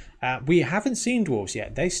 We haven't seen dwarves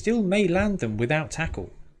yet. They still may land them without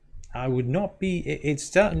tackle. I would not be. It's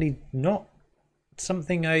certainly not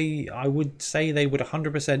something I would say they would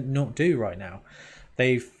 100% not do right now.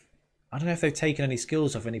 I don't know if they've taken any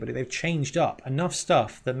skills off anybody. They've changed up enough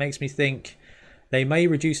stuff that makes me think they may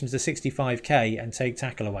reduce them to 65k and take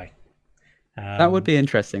tackle away. That would be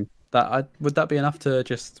interesting. Would that be enough to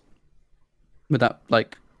just? Would that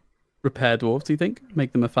repair dwarves? Do you think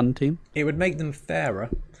make them a fun team? It would make them fairer.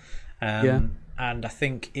 And I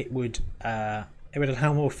think it would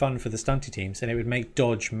allow more fun for the stunty teams, and it would make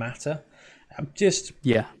dodge matter. Just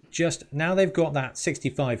now they've got that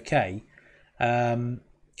 65k.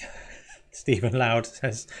 Stephen Loud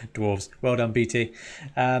says dwarves. Well done, BT.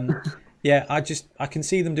 Yeah, I can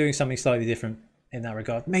see them doing something slightly different in that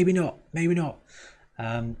regard. Maybe not.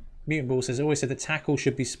 Mutant Ball says, always said that tackle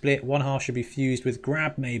should be split. One half should be fused with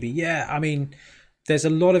grab, maybe. Yeah, I mean, there's a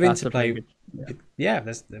lot of interplay.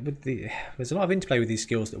 There's a lot of interplay with these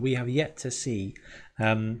skills that we have yet to see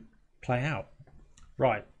play out.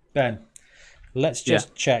 Right, Ben, let's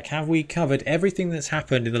just check. Have we covered everything that's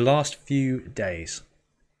happened in the last few days?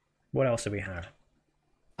 What else have we had?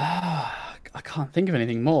 I can't think of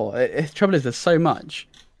anything more. The trouble is, there's so much.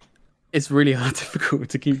 It's really difficult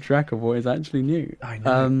to keep track of what is actually new. I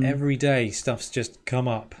know. Every day, stuff's just come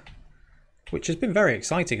up, which has been very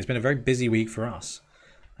exciting. It's been a very busy week for us.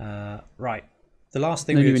 Right. The last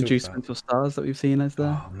thing we inducement or stars that we've seen is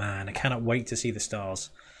there. Oh, man. I cannot wait to see the stars.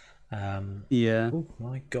 Oh,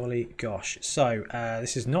 my golly gosh. So,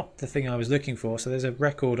 this is not the thing I was looking for. So, there's a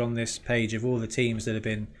record on this page of all the teams that have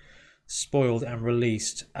been spoiled and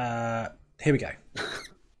released. Here we go.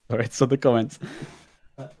 Alright, so the comments.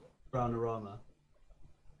 Brownarama.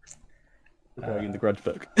 Going in the grudge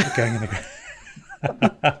book. Going in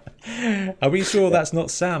the Are we sure that's not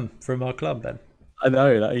Sam from our club then? I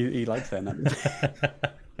know that he likes saying that.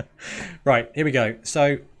 Right, here we go.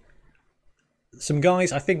 So some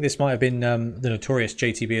guys, I think this might have been the notorious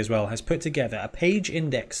JTB as well, has put together a page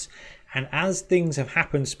index, and as things have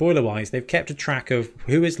happened spoiler wise, they've kept a track of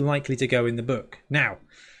who is likely to go in the book. Now,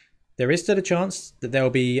 there is still a chance that there will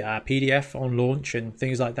be a PDF on launch and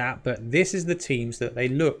things like that, but this is the teams that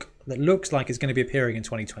looks like it's going to be appearing in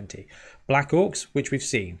 2020. Black Orcs, which we've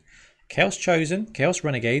seen. Chaos Chosen, Chaos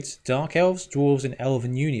Renegades, Dark Elves, Dwarves and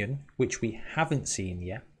Elven Union, which we haven't seen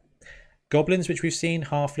yet. Goblins, which we've seen.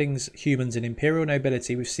 Halflings, Humans and Imperial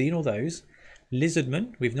Nobility, we've seen all those.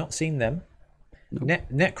 Lizardmen, we've not seen them. Nope.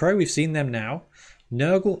 Necro, we've seen them now.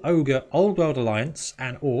 Nurgle, Ogre, Old World Alliance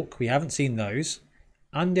and Orc, we haven't seen those.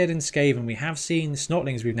 Undead and Skaven, we have seen.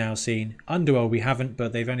 Snotlings, we've now seen. Underworld, we haven't,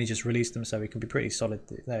 but they've only just released them, so we can be pretty solid.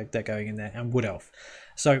 They're going in there. And Wood Elf.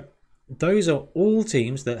 So those are all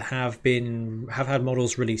teams that have had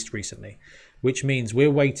models released recently, which means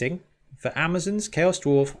we're waiting for Amazons, Chaos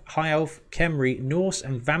Dwarf, High Elf, Khemri, Norse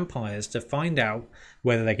and Vampires to find out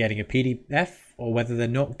whether they're getting a PDF or whether they're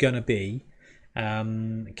not going to be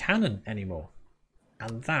canon anymore.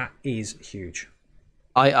 And that is huge.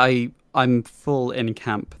 I'm full in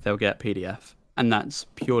camp they'll get PDF, and that's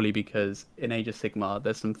purely because in Age of Sigmar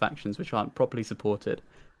there's some factions which aren't properly supported,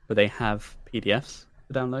 but they have PDFs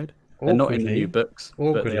to download. They're not in the new books.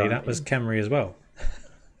 Awkwardly, that was Khemri as well.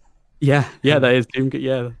 Yeah, that is Tomb King.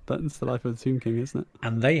 Yeah, that's the life of the Tomb King, isn't it?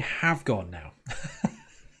 And they have gone now.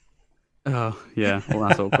 Oh, yeah. Well,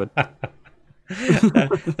 that's awkward.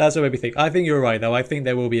 That's what made me think. I think you're right, though. I think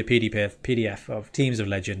there will be a PDF of Teams of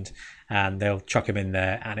Legend, and they'll chuck them in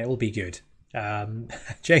there, and it will be good.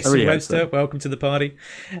 Jason Webster, welcome to the party.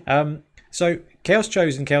 So, Chaos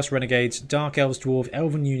Chosen, Chaos Renegades, Dark Elves, Dwarf,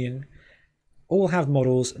 Elven Union, all have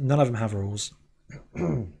models. None of them have rules.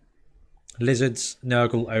 Lizards,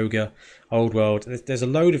 Nurgle, Ogre, Old World. There's a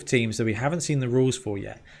load of teams that we haven't seen the rules for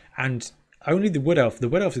yet, and only the Wood Elf. The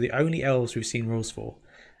Wood Elf are the only elves we've seen rules for,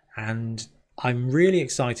 and I'm really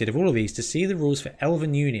excited of all of these to see the rules for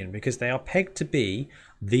Elven Union, because they are pegged to be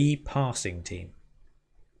the passing team.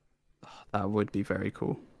 That would be very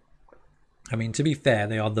cool. I mean, to be fair,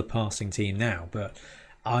 they are the passing team now, but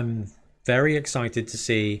I'm very excited to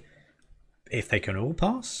see if they can all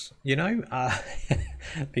pass,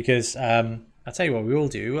 because I'll tell you what we will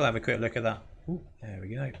do. We'll have a quick look at that. Ooh, there we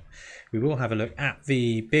go. We will have a look at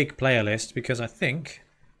the big player list, because I think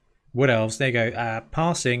Wood Elves, there you go.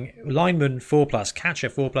 Passing, Lineman 4+, Catcher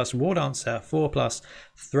 4+, War Dancer 4+,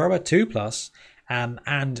 Thrower 2+,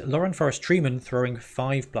 and Lauren Forest Treeman throwing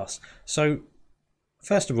 5+. So,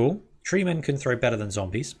 first of all, Treemen can throw better than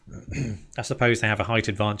zombies. I suppose they have a height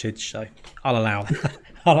advantage, so I'll allow that.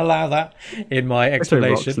 I'll allow that in my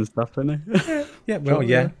explanation. And stuff, don't they? Yeah, well,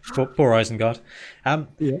 yeah. Poor Isengard.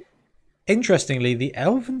 Interestingly, the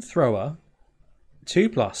Elven Thrower 2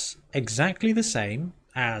 plus, exactly the same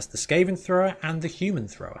as the Skaven thrower and the human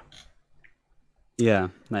thrower. Yeah,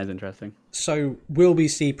 that is interesting. So will we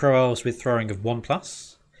see pro elves with throwing of 1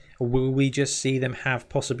 plus? Or will we just see them have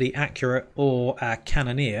possibly accurate or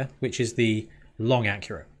cannoneer, which is the long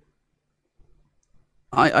accurate?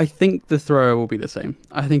 I think the thrower will be the same.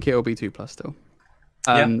 I think it will be 2 plus still.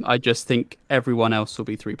 I just think everyone else will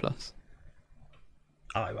be 3 plus.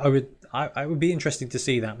 I would be interested to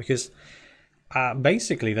see that, because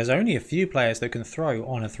basically there's only a few players that can throw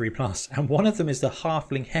on a 3 plus, and one of them is the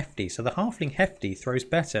Halfling Hefty. So the Halfling Hefty throws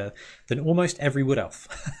better than almost every Wood Elf.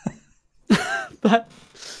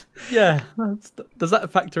 Does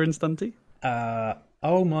that factor in Stunty?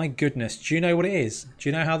 Oh my goodness, do you know what it is? Do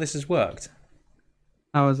you know how this has worked?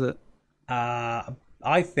 How is it?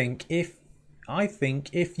 I think if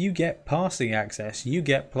you get passing access, you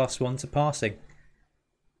get +1 to passing.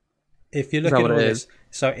 If you look at all this,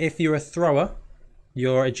 so if you're a thrower,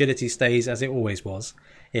 your agility stays as it always was.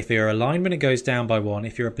 If you're a lineman, it goes down by 1.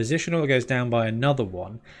 If you're a positional, it goes down by another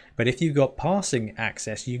 1. But if you've got passing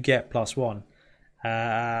access, you get +1.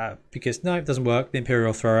 Because no, it doesn't work. The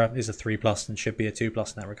Imperial thrower is a 3 plus and should be a 2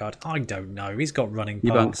 plus in that regard. I don't know. He's got running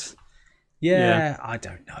parts. Yeah, I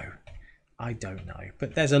don't know.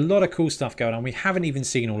 But there's a lot of cool stuff going on. We haven't even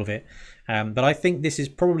seen all of it. But I think this is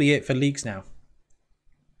probably it for leaks now.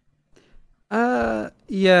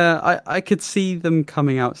 I could see them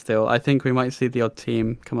coming out still. I think we might see the odd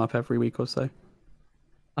team come up every week or so.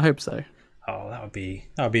 I hope so. Oh, that would be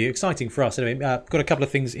exciting for us. Anyway, got a couple of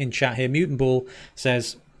things in chat here. Mutant Ball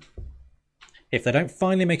says, if they don't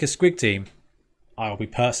finally make a Squig team, I'll be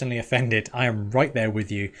personally offended. I am right there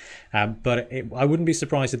with you. But I wouldn't be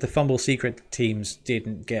surprised if the Fumble Secret teams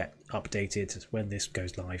didn't get updated when this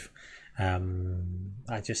goes live.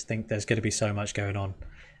 I just think there's going to be so much going on.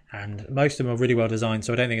 And most of them are really well designed,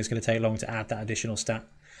 so I don't think it's going to take long to add that additional stat.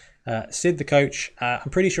 Sid the coach, I'm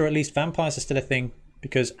pretty sure at least vampires are still a thing,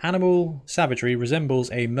 because animal savagery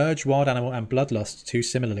resembles a merged wild animal and bloodlust too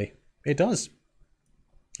similarly. It does.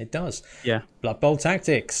 Yeah. Blood Bowl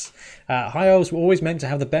tactics. High elves were always meant to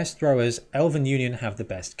have the best throwers. Elven Union have the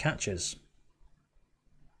best catchers.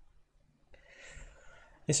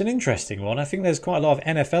 It's an interesting one. I think there's quite a lot of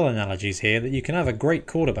NFL analogies here, that you can have a great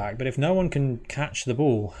quarterback, but if no one can catch the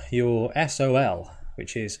ball, you're SOL,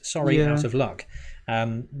 which is out of luck.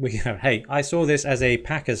 Hey, I saw this as a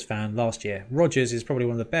Packers fan last year. Rodgers is probably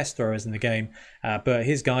one of the best throwers in the game, but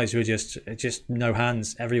his guys were just no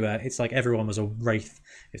hands everywhere. It's like everyone was a wraith.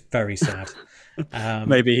 It's very sad.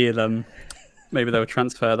 Maybe they'll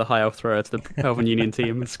transfer the high elf thrower to the Elven Union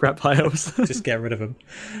team and scrap high elves. Just get rid of them.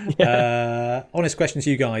 Yeah. Honest question to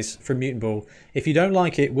you guys from Mutant Ball. If you don't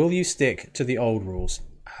like it, will you stick to the old rules?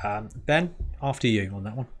 Ben, after you on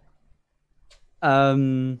that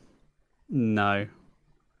one. No.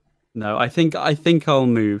 I think I'll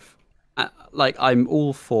move. I'm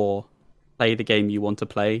all for play the game you want to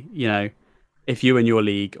play. You know, if you and your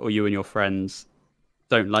league or you and your friends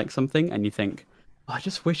don't like something and you think, I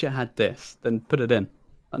just wish it had this, then put it in.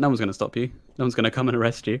 No one's going to stop you. No one's going to come and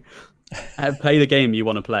arrest you. Play the game you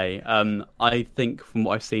want to play. I think from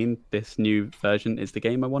what I've seen, this new version is the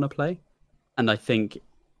game I want to play. And I think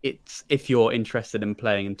it's, if you're interested in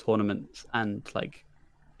playing in tournaments and like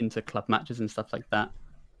into club matches and stuff like that,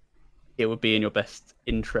 it would be in your best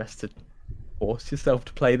interest to force yourself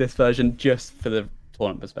to play this version just for the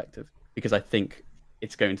tournament perspective, because I think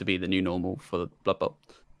it's going to be the new normal for the Blood Bowl.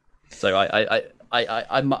 So I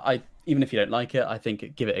even if you don't like it, I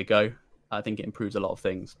think give it a go. I think it improves a lot of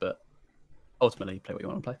things, but ultimately play what you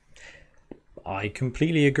want to play. I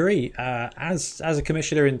completely agree. As a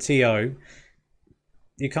commissioner in TO,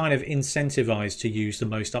 you're kind of incentivized to use the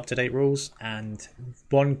most up-to-date rules, and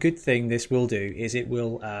one good thing this will do is it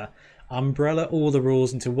will umbrella all the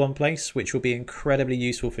rules into one place, which will be incredibly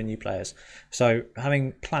useful for new players. So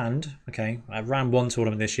having planned, I ran one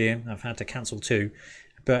tournament this year, I've had to cancel 2,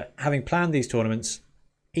 but having planned these tournaments,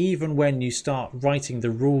 even when you start writing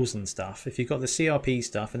the rules and stuff, if you've got the CRP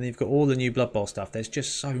stuff and then you've got all the new Blood Bowl stuff, there's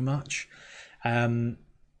just so much.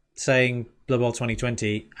 Saying Blood Bowl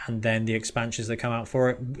 2020 and then the expansions that come out for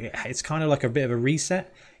it, it's kind of like a bit of a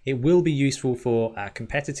reset. It will be useful for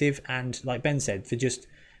competitive and, like Ben said, for just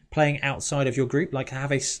playing outside of your group, like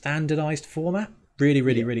have a standardized format.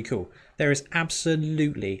 Really cool. There is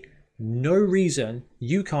absolutely no reason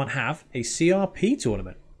you can't have a CRP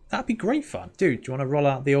tournament. That'd be great fun. Dude, do you want to roll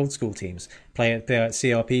out the old school teams? Play it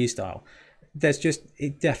CRP style. There's just,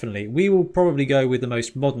 it definitely, we will probably go with the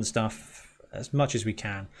most modern stuff as much as we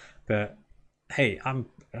can. But hey,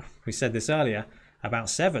 we said this earlier about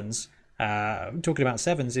sevens. Talking about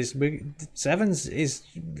sevens is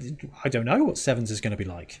I don't know what sevens is going to be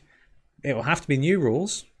like. It will have to be new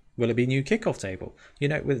rules. Will it be new kickoff table? You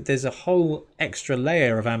know, there's a whole extra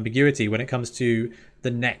layer of ambiguity when it comes to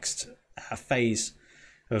the next phase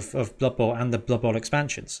of Blood Bowl and the Blood Bowl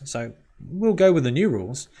expansions. So we'll go with the new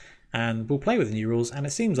rules and we'll play with the new rules. And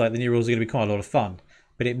it seems like the new rules are going to be quite a lot of fun.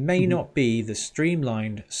 But it may not be the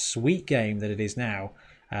streamlined, sweet game that it is now.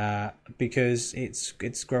 Because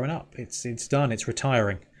it's grown up, it's done, it's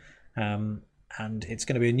retiring, and it's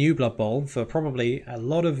going to be a new Blood Bowl for probably a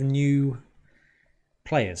lot of new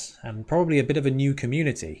players and probably a bit of a new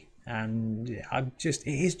community. And it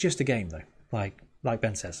is just a game though, like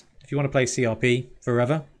Ben says. If you want to play CRP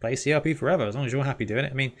forever, play CRP forever as long as you're happy doing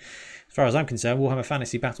it. I mean, as far as I'm concerned, Warhammer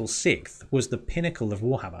Fantasy Battle 6th was the pinnacle of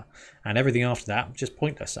Warhammer, and everything after that just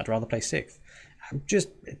pointless. I'd rather play 6th.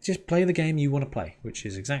 Just play the game you want to play, which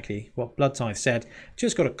is exactly what Blood Tithe said.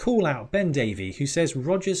 Just got to call out Ben Davey, who says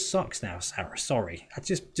Rogers sucks now, Sarah. Sorry. That's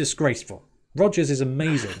just disgraceful. Rogers is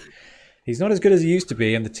amazing. He's not as good as he used to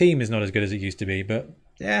be, and the team is not as good as it used to be, but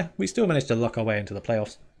yeah, we still managed to luck our way into the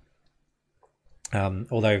playoffs.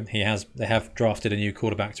 Although they have drafted a new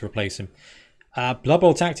quarterback to replace him. Blood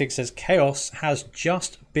Bowl Tactics says Chaos has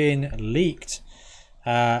just been leaked.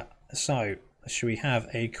 So, should we have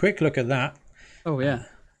a quick look at that? Oh, yeah.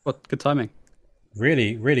 What good timing.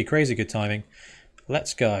 Really, really crazy good timing.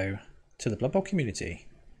 Let's go to the Blood Bowl community.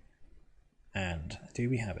 And do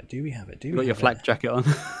we have it? Do we have it? You got your flak jacket on.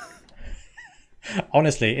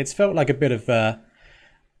 Honestly, it's felt like a bit of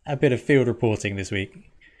field reporting this week.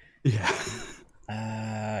 Yeah.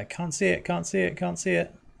 Can't see it.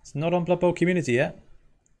 It's not on Blood Bowl community yet.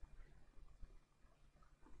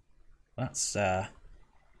 That's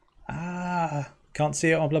can't see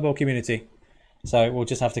it on Blood Bowl community. So we'll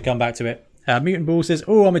just have to come back to it. Mutant Bull says,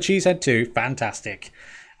 oh, I'm a cheesehead too. Fantastic.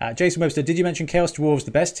 Jason Webster, did you mention Chaos Dwarves, the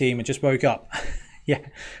best team, and just woke up? Yeah,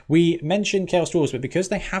 we mentioned Chaos Dwarves, but because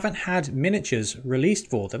they haven't had miniatures released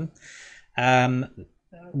for them,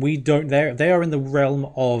 we don't. They are in the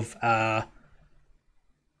realm of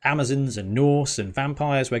Amazons and Norse and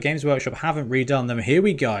vampires, where Games Workshop haven't redone them. Here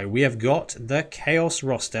we go. We have got the Chaos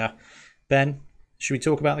roster. Ben, should we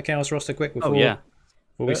talk about the Chaos roster quick before? Oh yeah.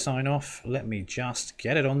 Before we sign off, let me just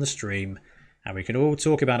get it on the stream and we can all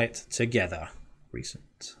talk about it together.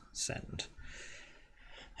 Recent send.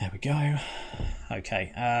 There we go.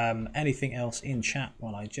 Okay. Anything else in chat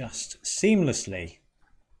while I just seamlessly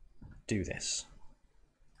do this?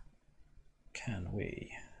 Can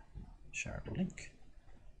we share a link?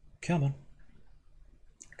 Come on.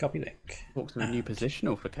 Copy link. Talk to a new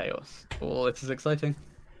positional for Chaos. Oh, this is exciting.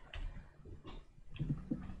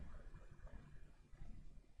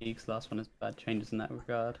 League's last one has bad changes in that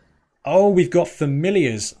regard. Oh, we've got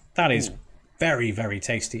familiars. That is very, very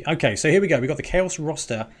tasty. Okay, so here we go. We've got the Chaos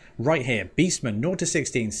roster right here. Beastman, 0 to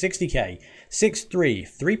 16, 60k,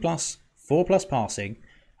 6'3", 3+, 4+ passing,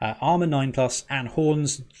 armor 9+, and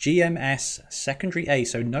Horns GMS secondary A.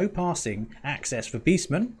 So no passing access for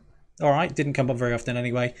Beastman. All right, didn't come up very often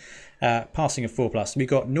anyway. Passing of 4+. We've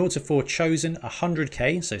got 0 to 4 Chosen,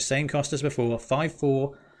 100k, so same cost as before,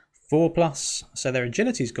 5'4", 4+, so their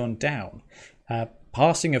agility's gone down.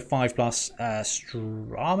 Passing of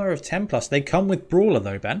 5+, armor of 10+. They come with Brawler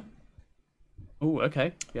though, Ben. Oh,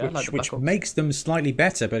 okay. Yeah, which makes them slightly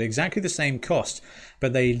better, but exactly the same cost.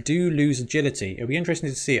 But they do lose agility. It'll be interesting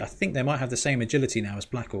to see. I think they might have the same agility now as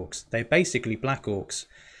Black Orcs. They're basically Black Orcs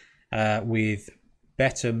with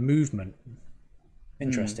better movement.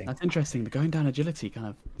 Interesting. That's interesting. But going down agility kind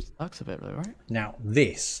of sucks a bit, though, right? Now,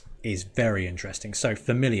 this is very interesting. So,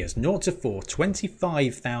 familiars, 0 to 4,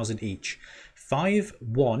 25,000 each.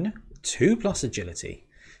 5'1", 2+ agility,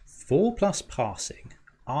 4+ passing,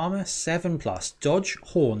 armor 7+, dodge,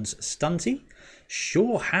 horns, stunty,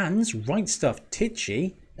 sure hands, right stuff,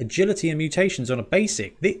 titchy, agility and mutations on a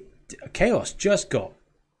basic. Chaos just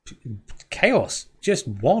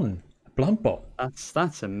won Blood Bowl.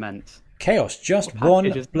 That's immense. Chaos just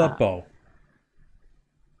won Blood Bowl.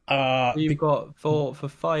 You've got for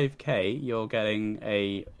 5k, you're getting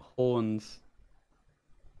a horns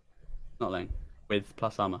Snotling with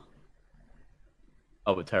plus armor.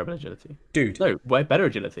 Oh, with terrible agility. Dude. No, way better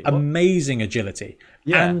agility. Amazing agility.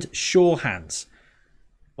 Yeah. And sure hands.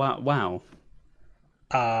 Wow.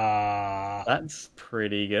 That's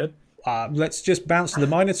pretty good. Let's just bounce to the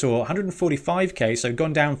Minotaur. 145k, so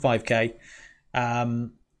gone down 5k.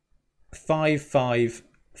 5+,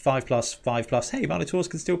 5+. Hey, Minotaurs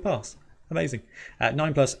can still pass. Amazing.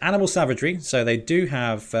 9+, Animal Savagery. So they do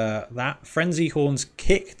have that. Frenzy Horn's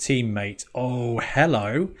Kick Teammate. Oh,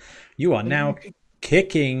 hello. You are now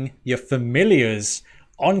kicking your familiars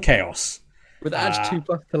on Chaos. With Edge 2+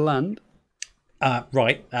 to land.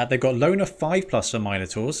 Right, they've got Loner 5+ for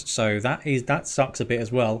Minotaurs, so that sucks a bit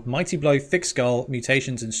as well. Mighty Blow, Thick Skull,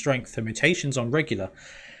 Mutations and Strength, and Mutations on regular.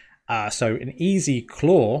 So an easy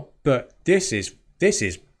claw, but this is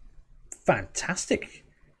fantastic.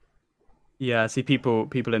 Yeah, see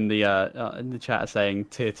people in the chat are saying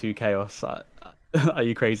tier 2 Chaos. Are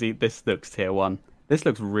you crazy? This looks tier 1. This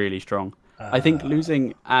looks really strong. I think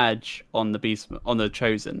losing Edge on the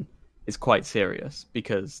Chosen is quite serious,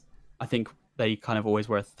 because I think they kind of always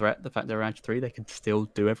were a threat. The fact they're Edge 3, they can still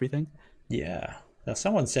do everything. Yeah. Now,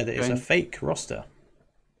 someone said it is a fake roster.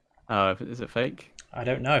 Oh, is it fake? I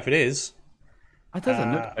don't know if it is. It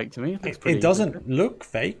doesn't look fake to me. It doesn't look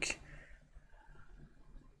fake.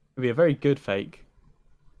 It'd be a very good fake.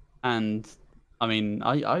 And, I mean,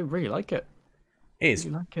 I really like it. It is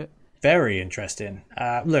really like it. Very interesting.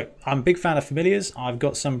 Look, I'm a big fan of Familiars. I've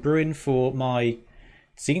got some brewing for my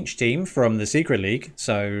Tzeentch team from the Secret League,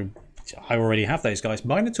 so I already have those guys.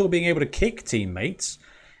 Minotaur being able to kick teammates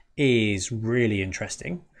is really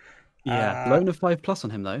interesting. Yeah, Loner 5+ on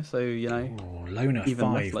him though, so Loner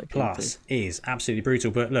 5+ is absolutely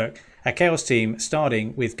brutal. But look, a Chaos team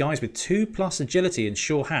starting with guys with 2+ agility and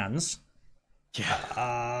sure hands.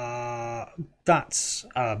 Yeah, that's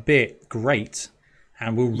a bit great,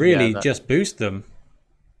 and will really just boost them.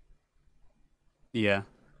 Yeah.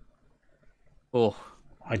 Oh,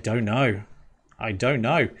 I don't know.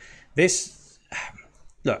 This,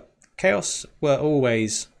 look, Chaos were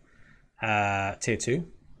always tier 2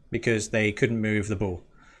 because they couldn't move the ball.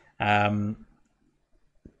 Now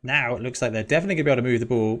it looks like they're definitely going to be able to move the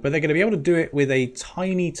ball, but they're going to be able to do it with a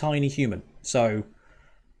tiny, tiny human. So,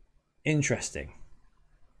 interesting.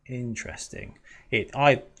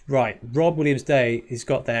 Right, Rob Williams Day has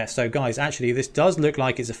got there. So, guys, actually, this does look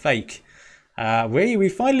like it's a fake. We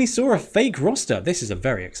finally saw a fake roster. This is a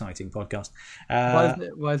very exciting podcast.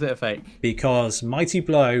 Why is it a fake? Because Mighty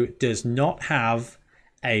Blow does not have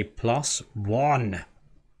a +1.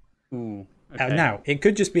 Ooh, okay. Now, it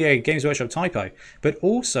could just be a Games Workshop typo, but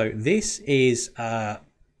also this is the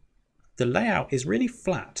layout is really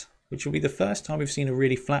flat, which will be the first time we've seen a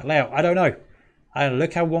really flat layout. I don't know.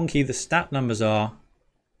 Look how wonky the stat numbers are.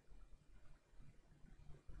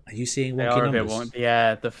 Are you seeing wonky numbers? A bit wonky.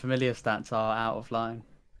 Yeah, the familiar stats are out of line.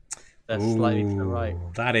 They're slightly to the right.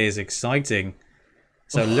 That is exciting.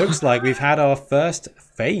 So it looks like we've had our first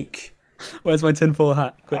fake. Where's my tinfoil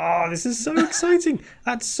hat? Quick. Oh, this is so exciting.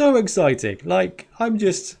 That's so exciting. Like,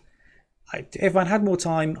 if I'd had more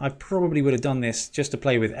time, I probably would have done this just to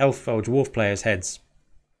play with elf or dwarf players' heads.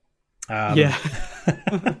 Yeah.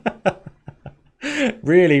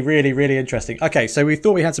 Really, really, really interesting. Okay, so we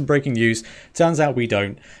thought we had some breaking news. Turns out we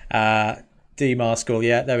don't. D Maskell,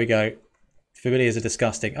 yeah, there we go. Familiars are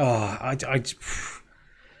disgusting. Oh, I don't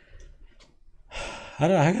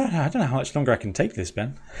know how much longer I can take this,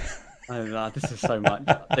 Ben. Oh, this is so much.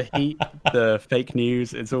 The heat, the fake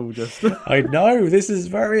news, it's all just... I know, this is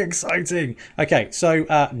very exciting. Okay, so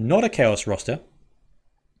not a Chaos roster.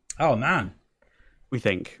 Oh, man. We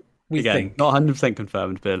think. Again, not 100%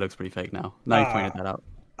 confirmed, but it looks pretty fake now. Now you pointed that out.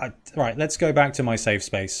 Right, let's go back to my safe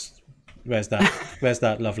space. Where's that? Where's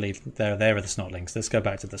that lovely... There are the Snotlings. Let's go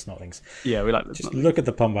back to the Snotlings. Yeah, we like the Just look at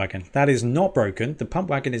the pump wagon. That is not broken. The pump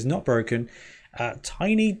wagon is not broken.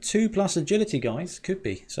 Tiny 2+ agility, guys. Could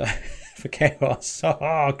be. So for Chaos.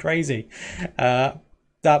 Oh, crazy.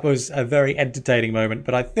 That was a very entertaining moment.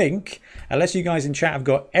 But I think, unless you guys in chat have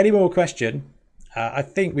got any more question, I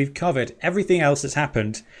think we've covered everything else that's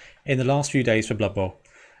happened in the last few days for Blood Bowl.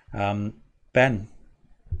 Ben,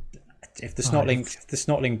 if the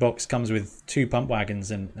Snotling box comes with 2 pump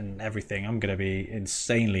wagons and everything, I'm going to be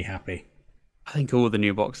insanely happy. I think all the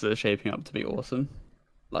new boxes are shaping up to be awesome.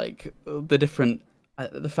 Like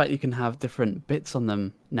the fact you can have different bits on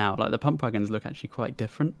them now. Like the pump wagons look actually quite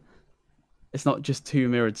different. It's not just 2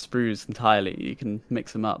 mirrored sprues entirely. You can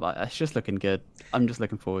mix them up. It's just looking good. I'm just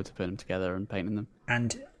looking forward to putting them together and painting them.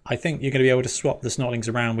 And I think you're going to be able to swap the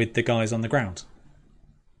Snotlings around with the guys on the ground.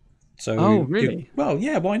 So really? Well,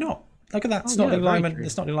 yeah, why not? Look at that Snotling lineman, the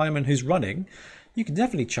Snotling lineman who's running. You can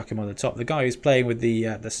definitely chuck him on the top. The guy who's playing with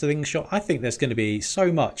the slingshot. I think there's going to be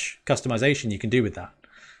so much customization you can do with that.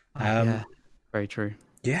 Yeah, very true.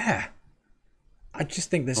 Yeah. I just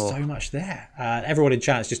think there's so much there. Everyone in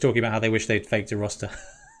chat is just talking about how they wish they'd faked a roster.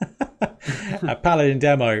 Paladin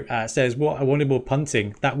Demo says, "What I wanted more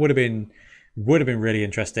punting. That would have been really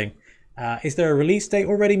interesting." Is there a release date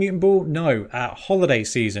already, Mutant Ball? No. Holiday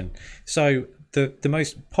season. So the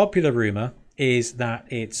most popular rumor is that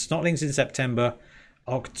it's Snotlings in September,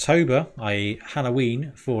 October, i.e.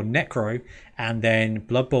 Halloween for Necro, and then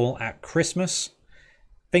Blood Bowl at Christmas.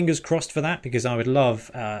 fingers crossed for that, because I would love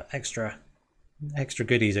extra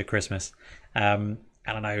goodies at Christmas. And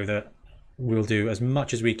I know that we'll do as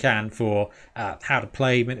much as we can for how to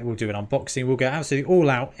play. We'll do an unboxing. We'll go absolutely all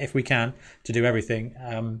out if we can to do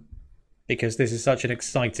everything, because this is such an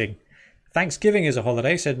exciting. Thanksgiving is a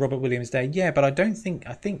holiday, said Robert Williams Day. Yeah, but I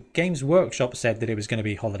think Games Workshop said that it was going to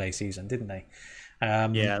be holiday season, didn't they?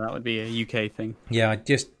 Yeah, that would be a UK thing. Yeah,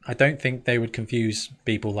 I don't think they would confuse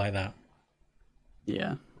people like that.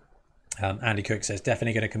 Yeah. Andy Cook says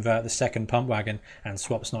definitely going to convert the second pump wagon and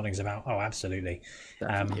swap Snotlings about. Oh, absolutely.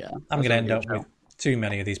 I'm going to end up with too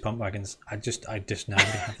many of these pump wagons. I just know I'm going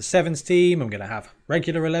to have the Sevens team. I'm going to have a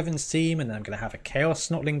regular 11s team, and then I'm going to have a Chaos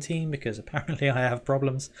Snotling team because apparently I have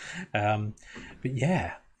problems. But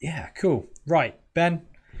yeah, cool. Right, Ben,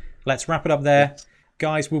 let's wrap it up there.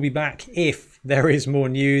 Guys, we'll be back if there is more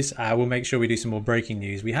news. We'll make sure we do some more breaking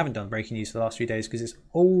news. We haven't done breaking news for the last few days because it's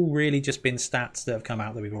all really just been stats that have come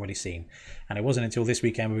out that we've already seen. And it wasn't until this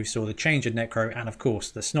weekend where we saw the change in Necro and, of course,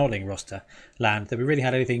 the Snotling roster land that we really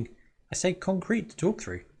had anything, I say, concrete to talk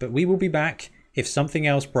through. But we will be back if something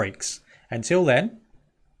else breaks. Until then,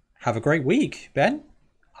 have a great week, Ben.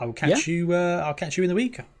 I will catch you. I'll catch you in the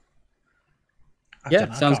week.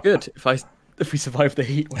 Sounds good. If we survive the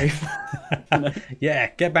heat wave.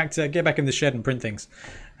 Yeah, get back in the shed and print things.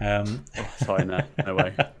 Fine, no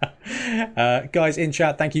way. Guys in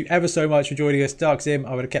chat, thank you ever so much for joining us. Dark Zim,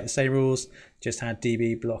 I would have kept the same rules, just had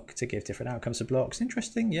DB block to give different outcomes to blocks.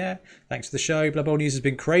 Interesting, yeah. Thanks for the show. Blood Bowl news has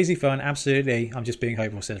been crazy fun. Absolutely. I'm just being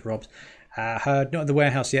hopeful, says Robs. Heard not in the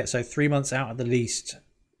warehouse yet, so 3 months out at the least.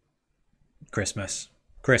 Christmas.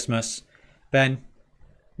 Ben,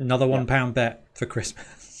 another £1 bet for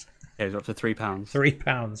Christmas. Goes up to £3.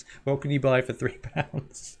 £3. What can you buy for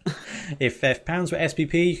 £3? If pounds were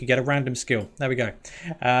SPP, you could get a random skill. There we go.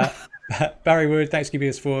 Barry Wood, thanks for giving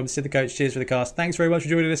us form. Sid the Coach, cheers for the cast. Thanks very much for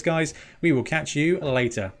joining us, guys. We will catch you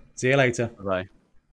later. See you later. Bye.